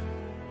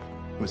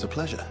 It was a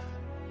pleasure.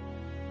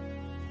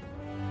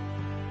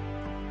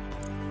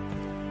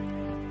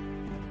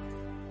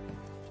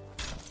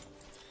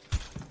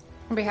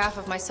 On behalf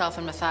of myself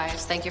and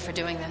Matthias, thank you for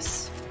doing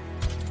this.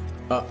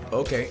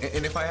 Okay.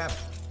 And if I have...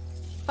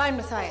 Find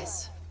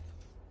Matthias.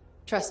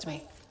 Trust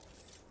me.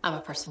 I'm a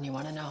person you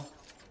want to know.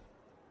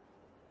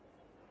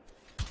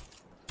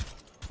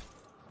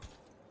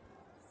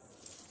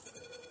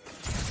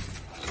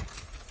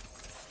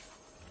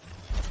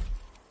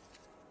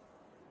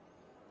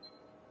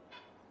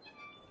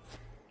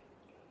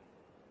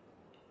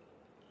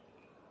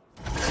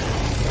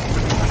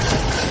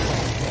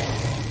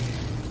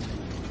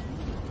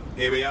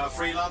 Here we are,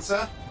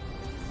 freelancer.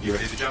 You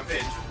ready to jump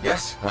in?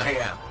 Yes, I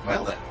am.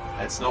 Well then,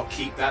 let's not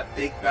keep that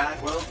big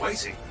bad world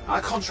waiting.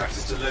 Our contract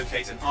is to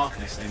locate an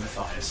Arcanist named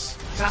Matthias.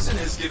 Tassin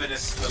has given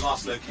us the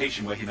last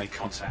location where he made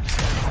contact.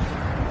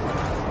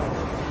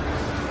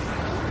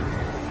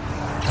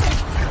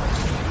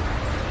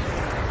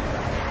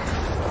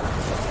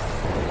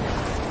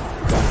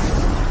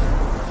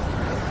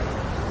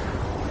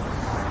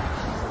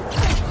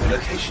 The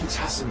location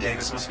Tassin gave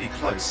us must be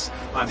close.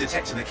 I'm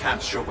detecting the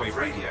camp's shortwave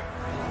radio.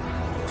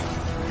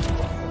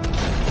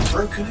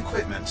 Broken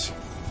equipment.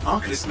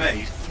 Arcanist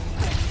made.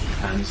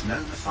 And no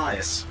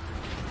Matthias.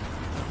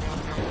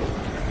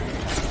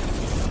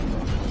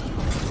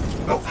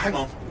 Oh, hang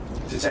on.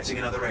 Detecting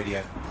another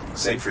radio.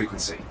 Same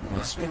frequency.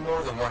 Must be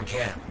more than one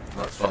camp.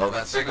 Let's follow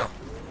that signal.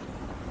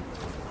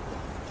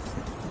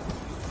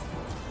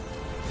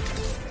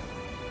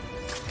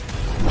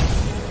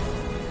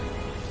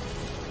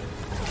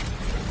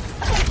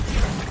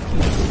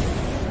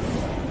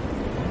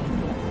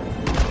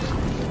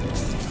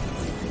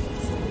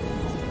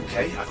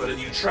 Okay, I've got a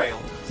new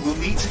trail. We'll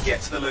need to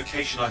get to the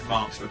location I've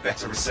marked for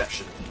better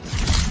reception.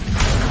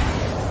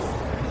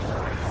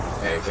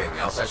 Anything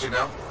else I should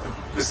know?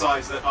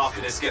 Besides that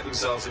Arcanists get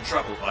themselves in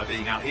trouble by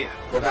being out here.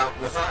 What about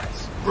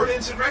Matthias?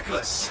 Brilliant and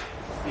reckless.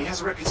 He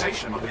has a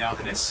reputation among the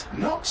Arcanists.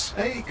 Not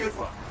a good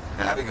one.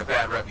 Having a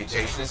bad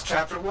reputation is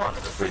chapter 1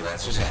 of the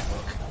Freelancer's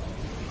Handbook.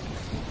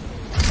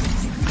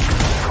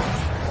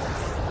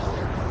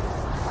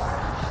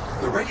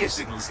 The radio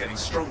signal is getting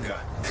stronger.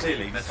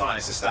 Clearly,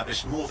 Matthias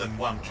established more than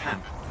one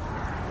camp.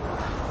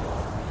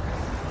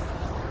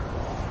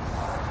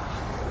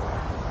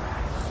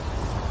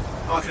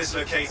 Arcanist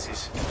located.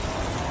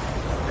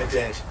 They're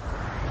dead.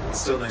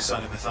 Still no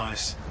sign of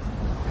Matthias.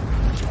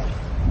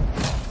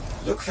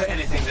 Look for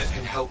anything that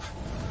can help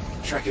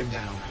track him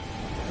down.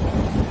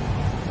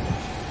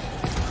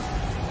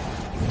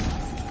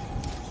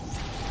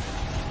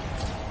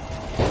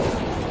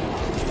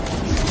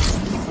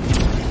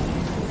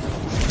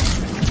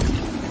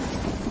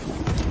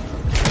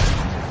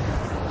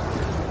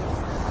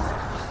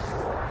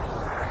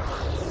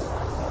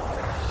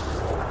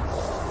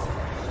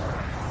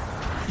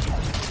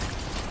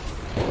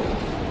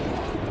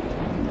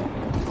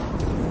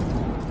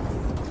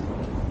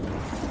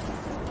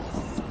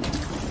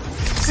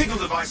 Signal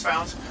device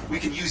found. We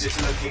can use it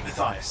to locate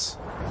Matthias.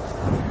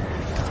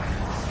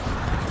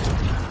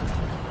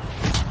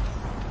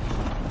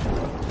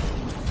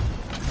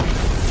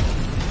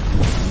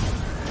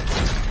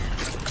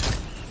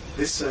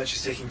 This search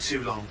is taking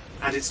too long,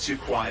 and it's too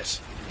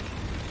quiet.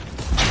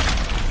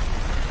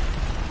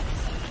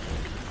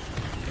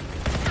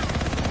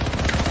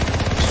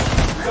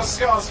 We've got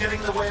scars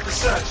getting in the way of the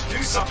search.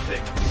 Do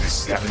something. These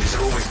scavengers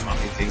are always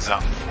mucking things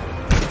up.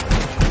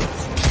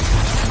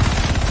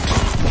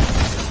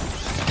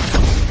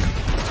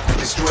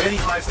 Destroy any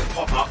hives that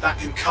pop up that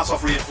can cut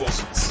off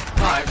reinforcements.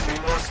 Hives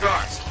need more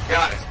scars.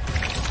 Got it.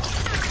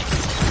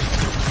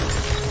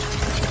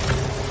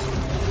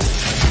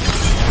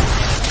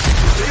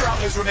 Clear out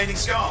those remaining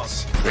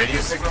scars.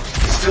 Radio signal?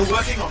 Still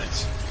working on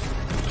it.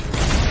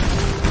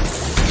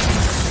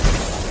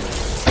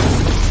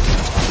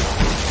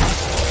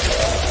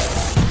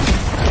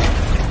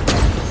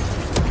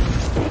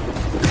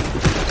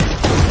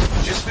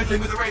 Just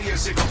fiddling with the radio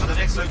signal for the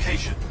next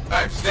location.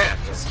 I understand.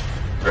 Just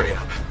hurry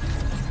up.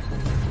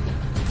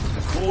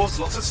 Of course,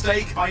 lots at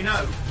stake, I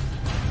know.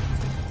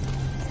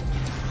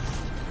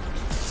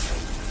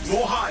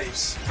 More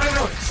hives. I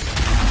noticed.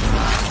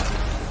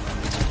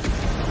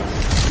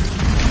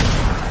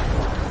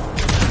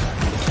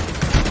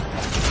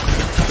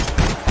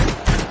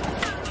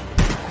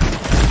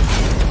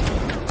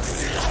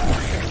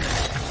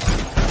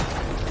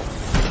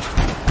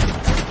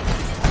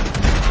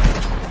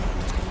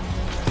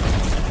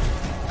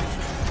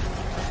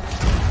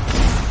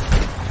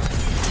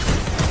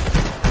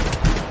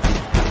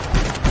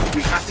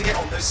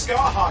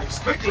 Scar hives,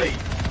 quickly!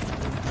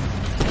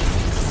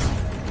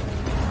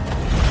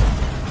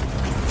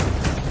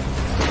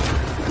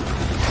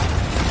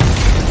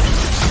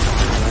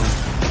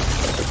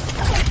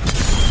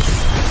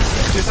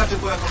 Just have to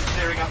work on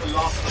clearing out the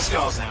last of the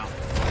scars now.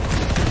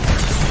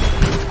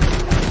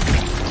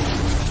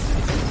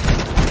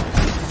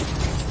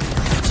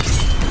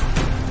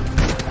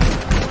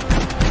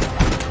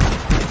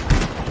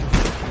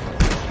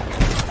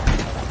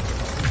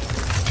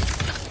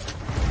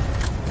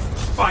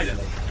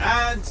 Finally.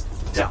 And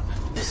done.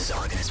 This is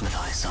Arcanist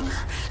Matthias Sumner.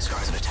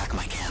 Scars have attacked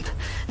my camp.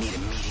 Need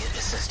immediate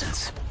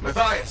assistance.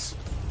 Matthias,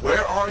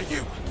 where are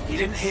you? He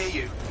didn't hear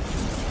you.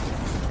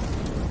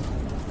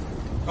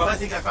 But I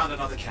think I found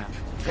another camp.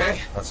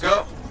 Okay, let's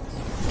go.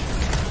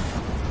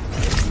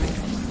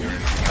 Hear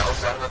anything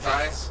else out of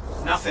Matthias?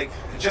 Nothing.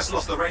 I just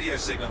lost the radio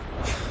signal.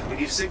 We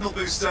need a signal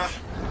booster.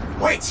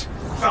 Wait!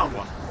 Found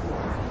one.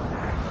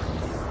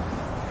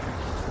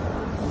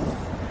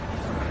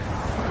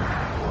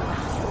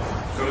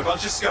 Got a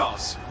bunch of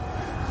scars.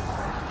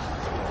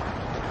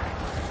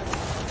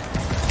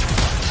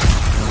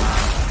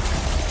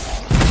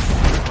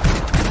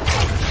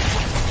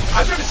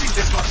 I've never seen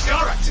this much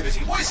scar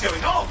activity. What is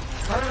going on?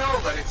 I don't know,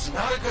 but it's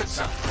not a good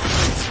sign.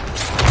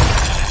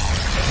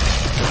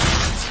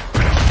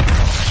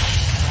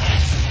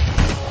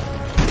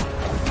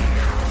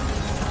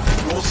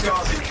 More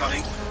scars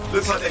incoming.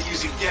 Looks like they're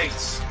using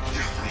gates.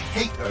 I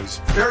hate those.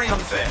 Very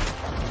unfair.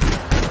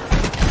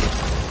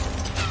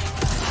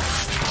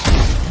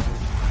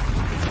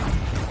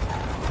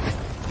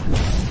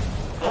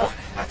 Oh,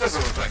 that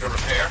doesn't look like a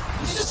repair.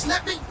 Did you just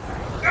let me?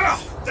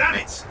 Oh, damn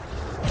it!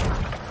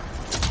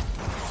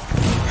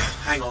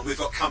 Hang on, we've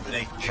got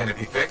company. Can it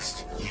be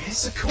fixed?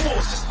 Yes, of course.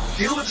 Just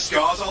deal with the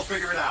scars, I'll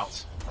figure it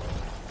out.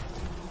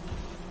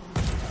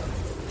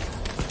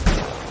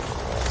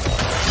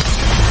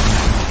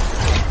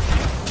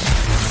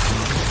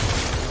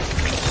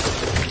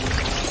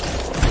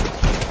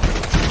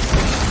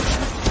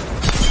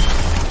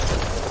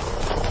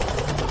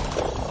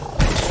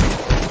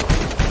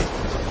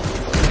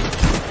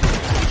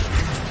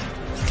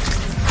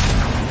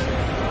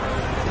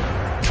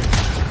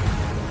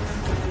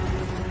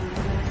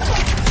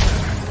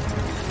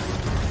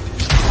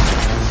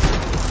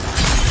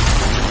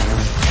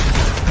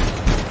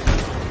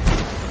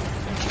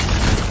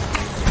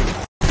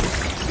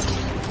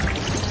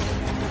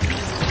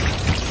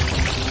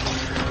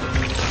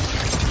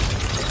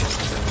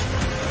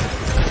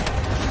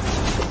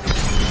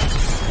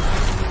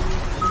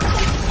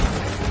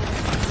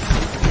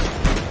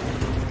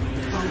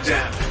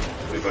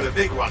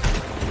 Big one.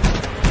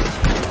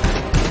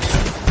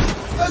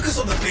 Focus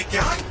on the big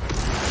guy.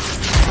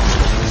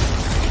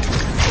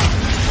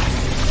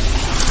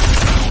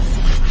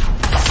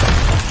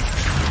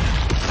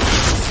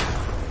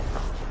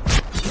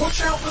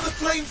 Watch out for the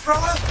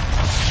flamethrower.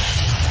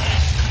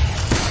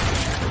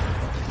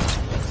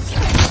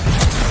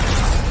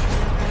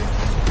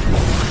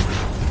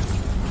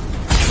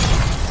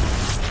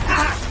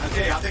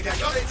 Okay, I think I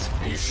got it.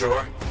 Are you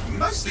sure?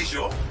 Mostly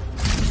sure.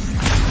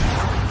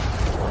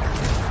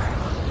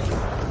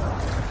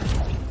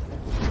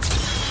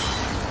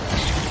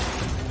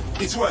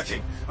 It's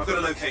working. I've got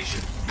a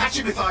location.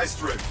 Patching Matthias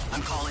through.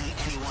 I'm calling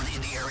anyone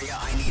in the area.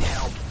 I need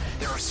help.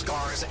 There are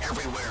scars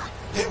everywhere.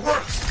 It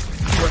works!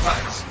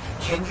 Matthias,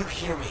 can you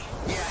hear me?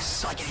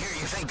 Yes, I can hear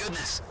you, thank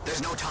goodness.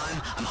 There's no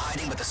time. I'm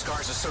hiding, but the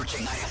scars are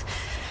searching.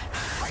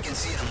 I can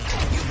see them.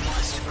 You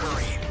must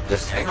hurry.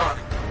 Just hang on.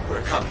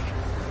 We're coming.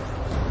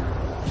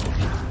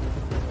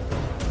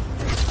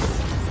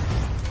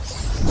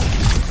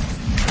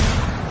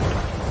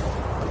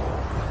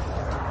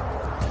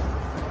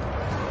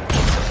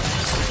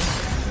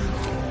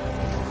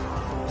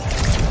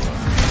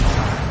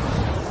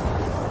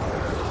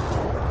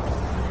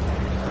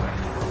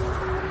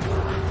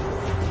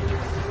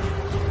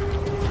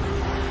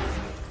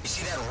 You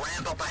see that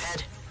ramp up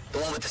ahead? The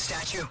one with the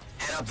statue?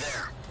 Head up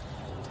there.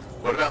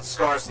 What about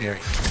scars near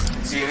you?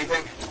 See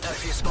anything? Got a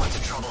few spots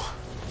of trouble.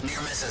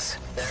 Near misses.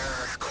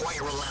 They're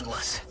quite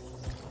relentless.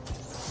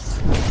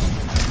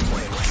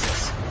 Wait, what's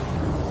this?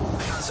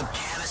 I found some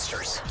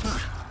canisters.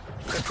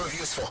 Could prove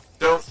useful.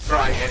 Don't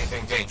try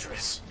anything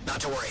dangerous.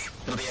 Not to worry.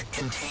 It'll be a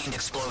contained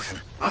explosion.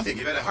 I think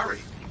you better hurry.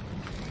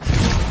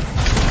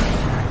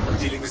 We're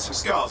dealing with some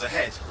scars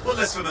ahead. Well,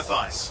 less for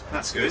Matthias.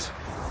 That's good.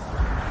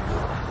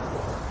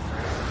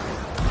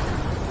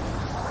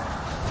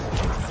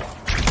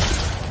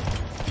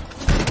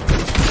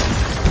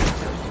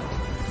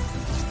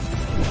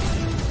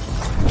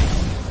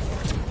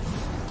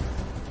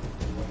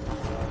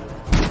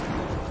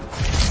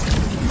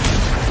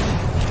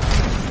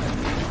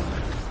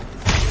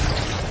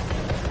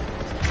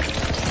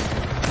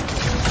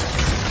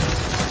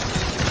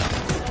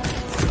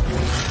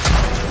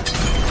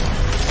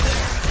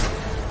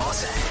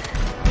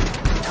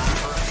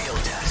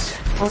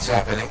 What's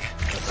happening?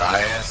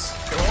 Matthias?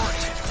 It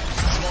worked.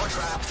 Small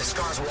trap, the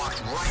scars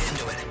walked right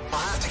into it. I'll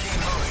have to keep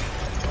moving.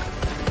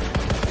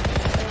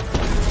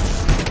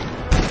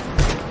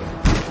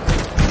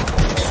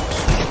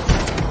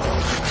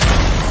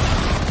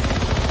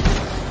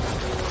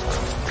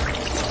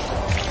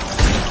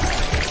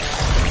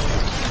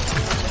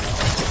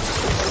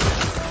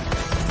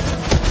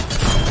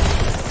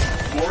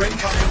 More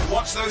incoming.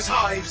 Watch those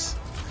hives.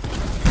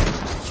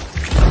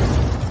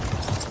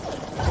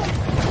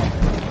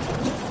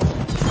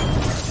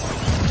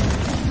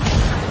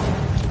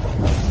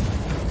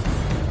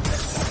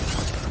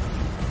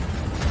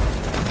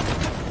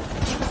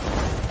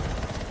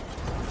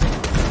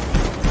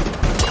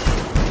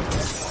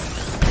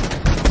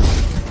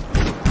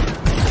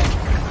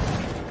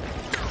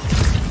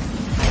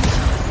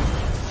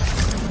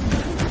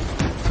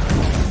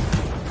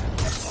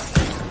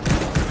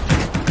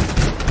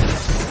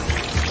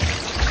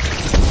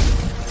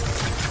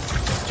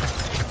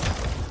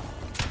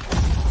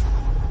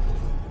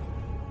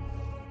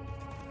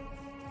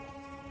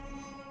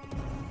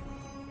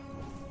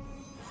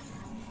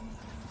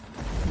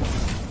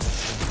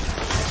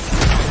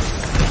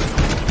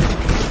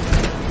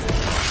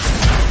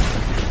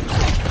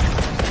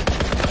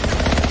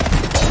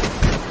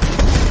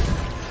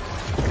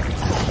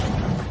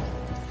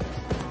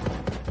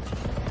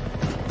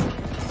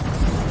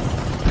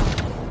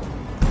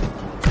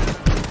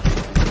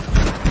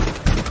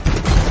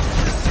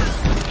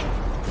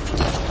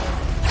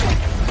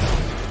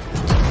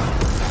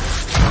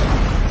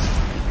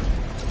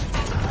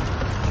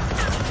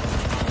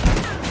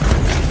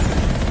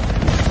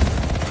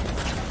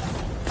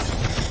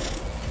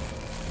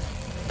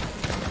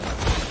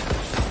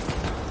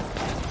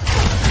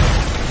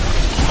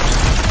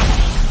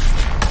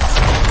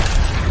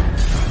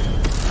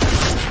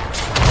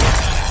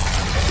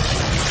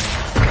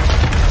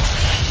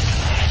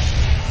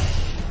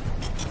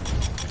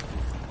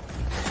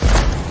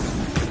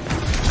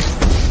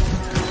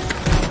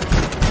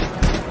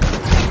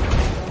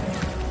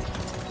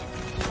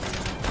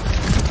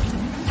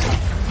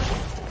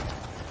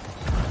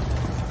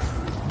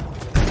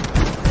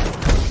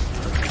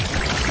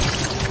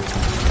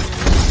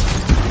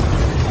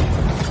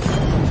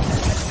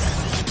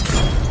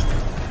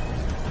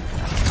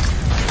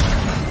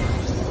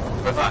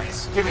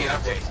 Give me an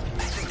update.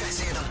 I think I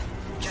see them.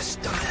 Just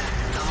a minute.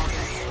 I'm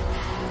okay.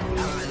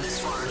 Haven't been this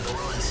far into the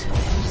ruins.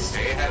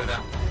 Stay ahead of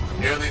them.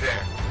 Nearly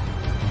there.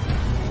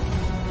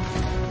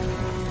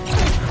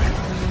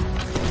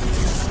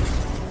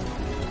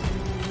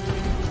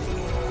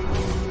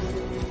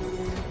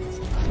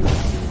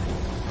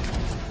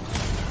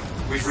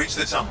 We've reached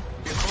the tunnel.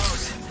 You're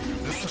close.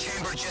 Main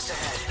chamber just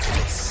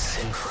ahead. It's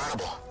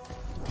incredible.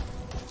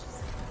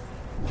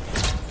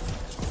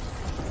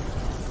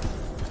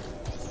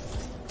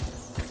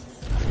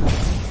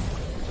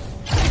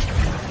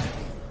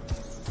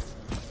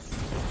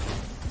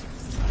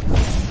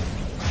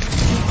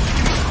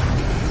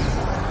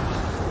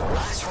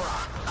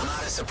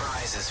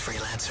 Surprises,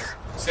 freelancer.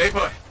 Stay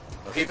put.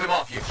 I'll keep them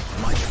off you.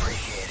 Much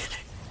appreciated.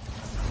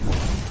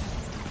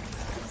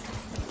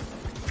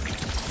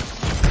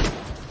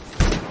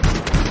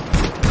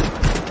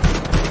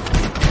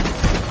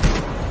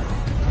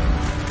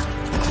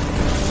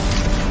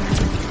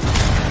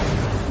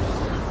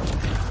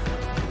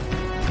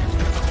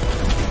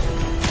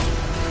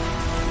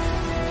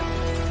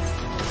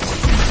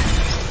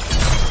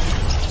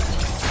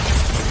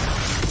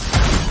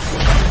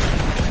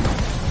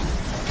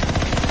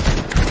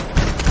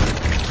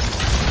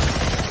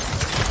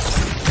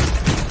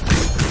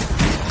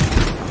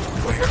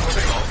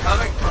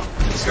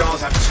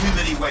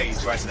 Ways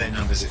to add to their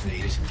numbers if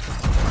needed.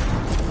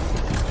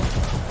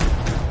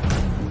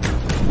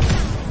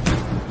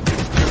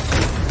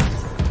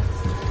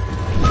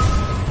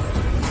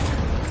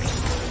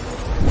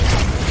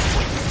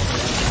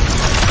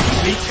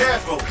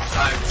 careful.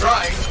 I'm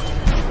trying.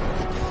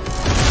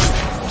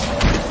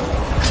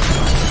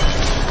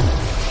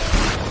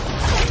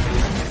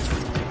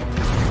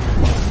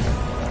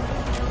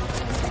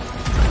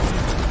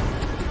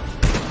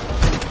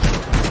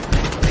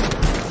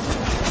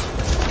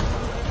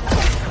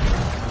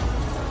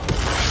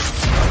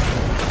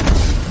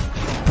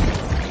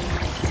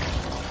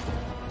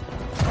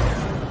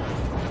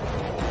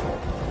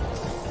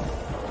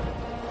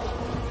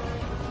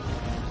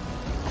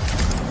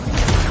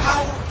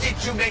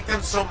 You make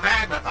them so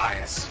mad,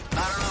 Matthias? I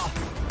don't know.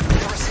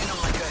 Never seen them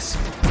like this.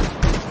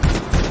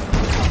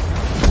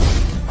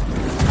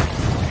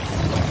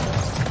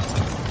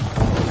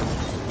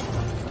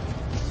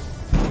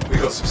 We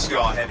got some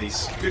Scar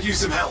heavies. Could use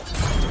some help.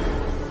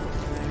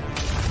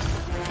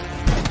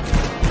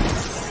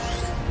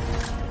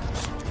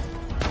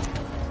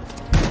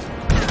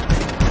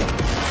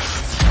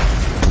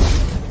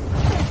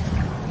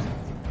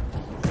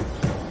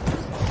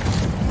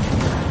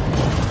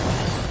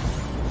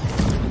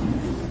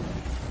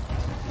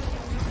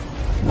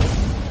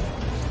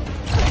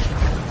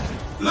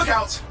 Look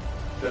out!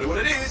 Don't know what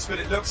it is, but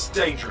it looks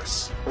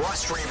dangerous.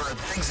 Rust Reaver. The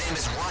thing's name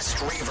is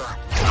Rust Reaver.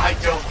 I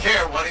don't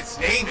care what its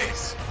name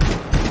is.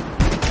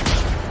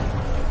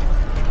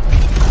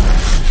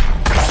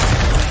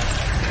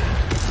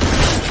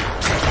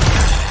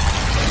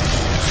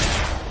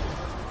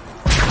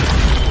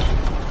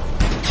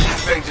 That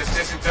thing just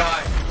isn't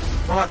dying.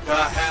 What the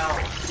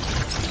hell?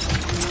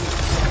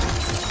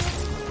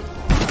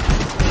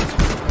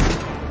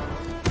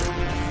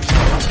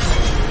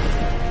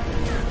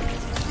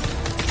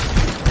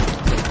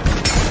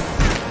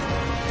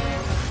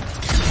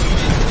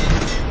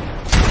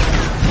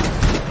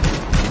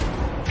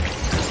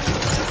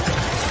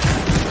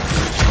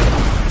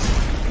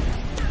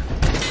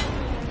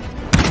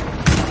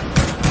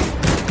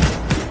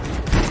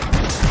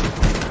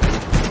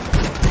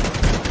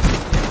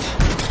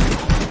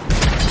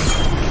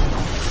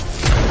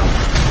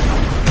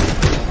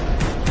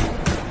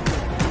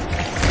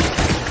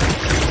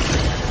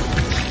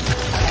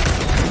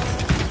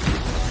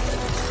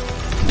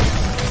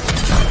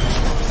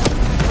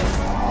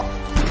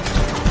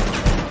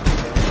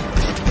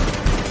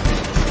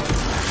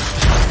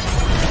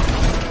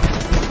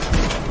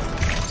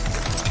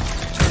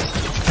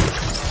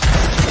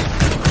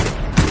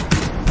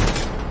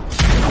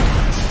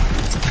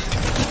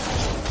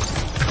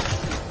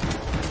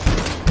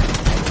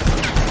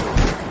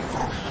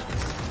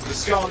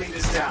 Scar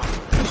leader's down.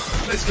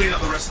 Let's clean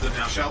up the rest of them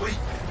now, shall we?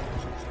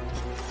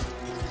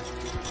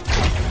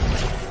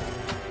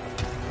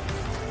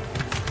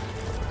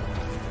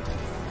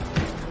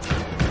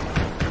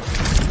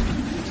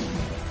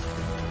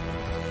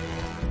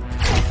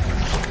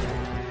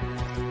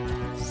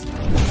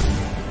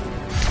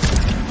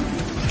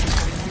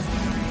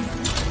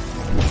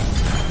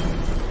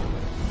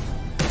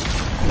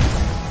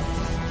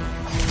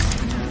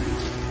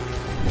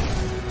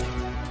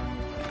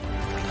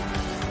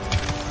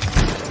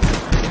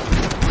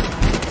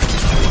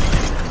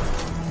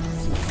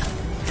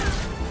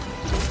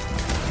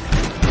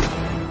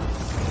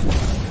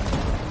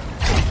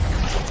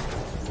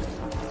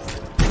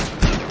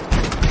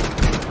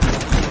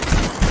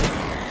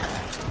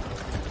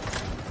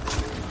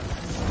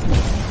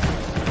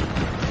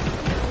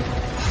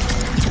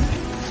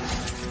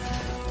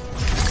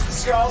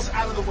 Scar's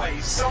out of the way.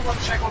 Someone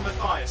check on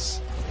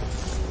Matthias.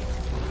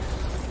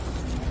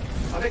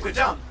 I think we're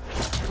done.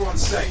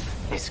 Everyone's safe.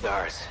 These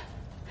Scars.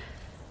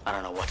 I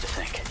don't know what to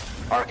think.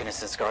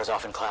 Arcanists and Scars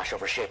often clash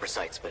over Shaper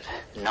sites, but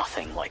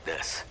nothing like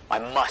this. I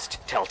must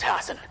tell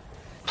Tassin.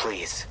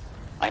 Please.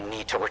 I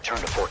need to return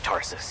to Fort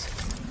Tarsus.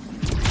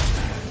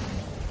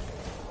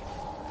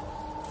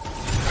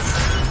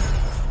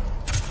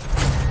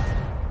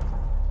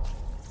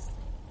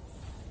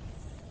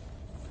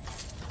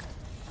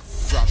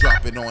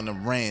 Drop it on the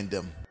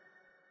random.